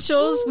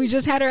Essentials. Woo. We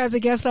just had her as a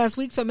guest last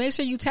week, so make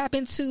sure you tap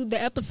into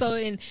the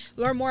episode and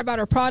learn more about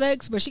her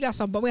products. But we got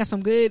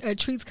some good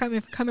treats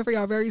coming for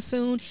y'all very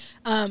soon.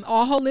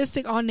 All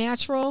holistic, all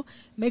natural.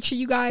 Make sure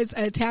you guys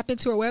tap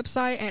into our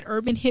website at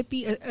Urban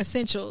Hippie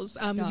Essentials.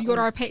 If you go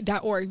to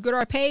our .org, go to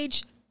our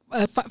page.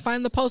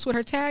 Find the post with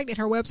her tagged, and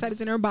her website is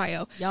in her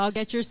bio. Y'all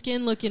get your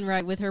skin looking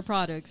right with her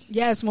products.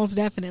 Yes, most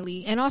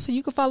definitely. And also,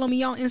 you can follow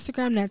me on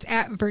Instagram. That's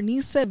at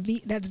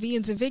Vernisa. That's V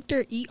as in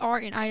Victor,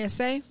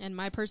 ERNISA. And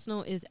my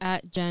personal is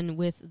at Jen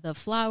with the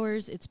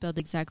flowers. It's spelled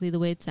exactly the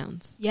way it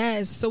sounds.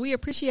 Yes. So we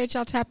appreciate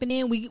y'all tapping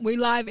in. We're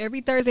live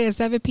every Thursday at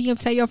 7 p.m.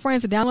 Tell your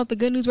friends to download the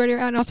Good News Radio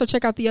app and also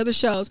check out the other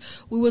shows.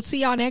 We will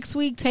see y'all next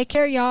week. Take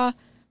care, y'all.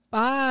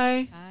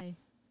 Bye. Bye.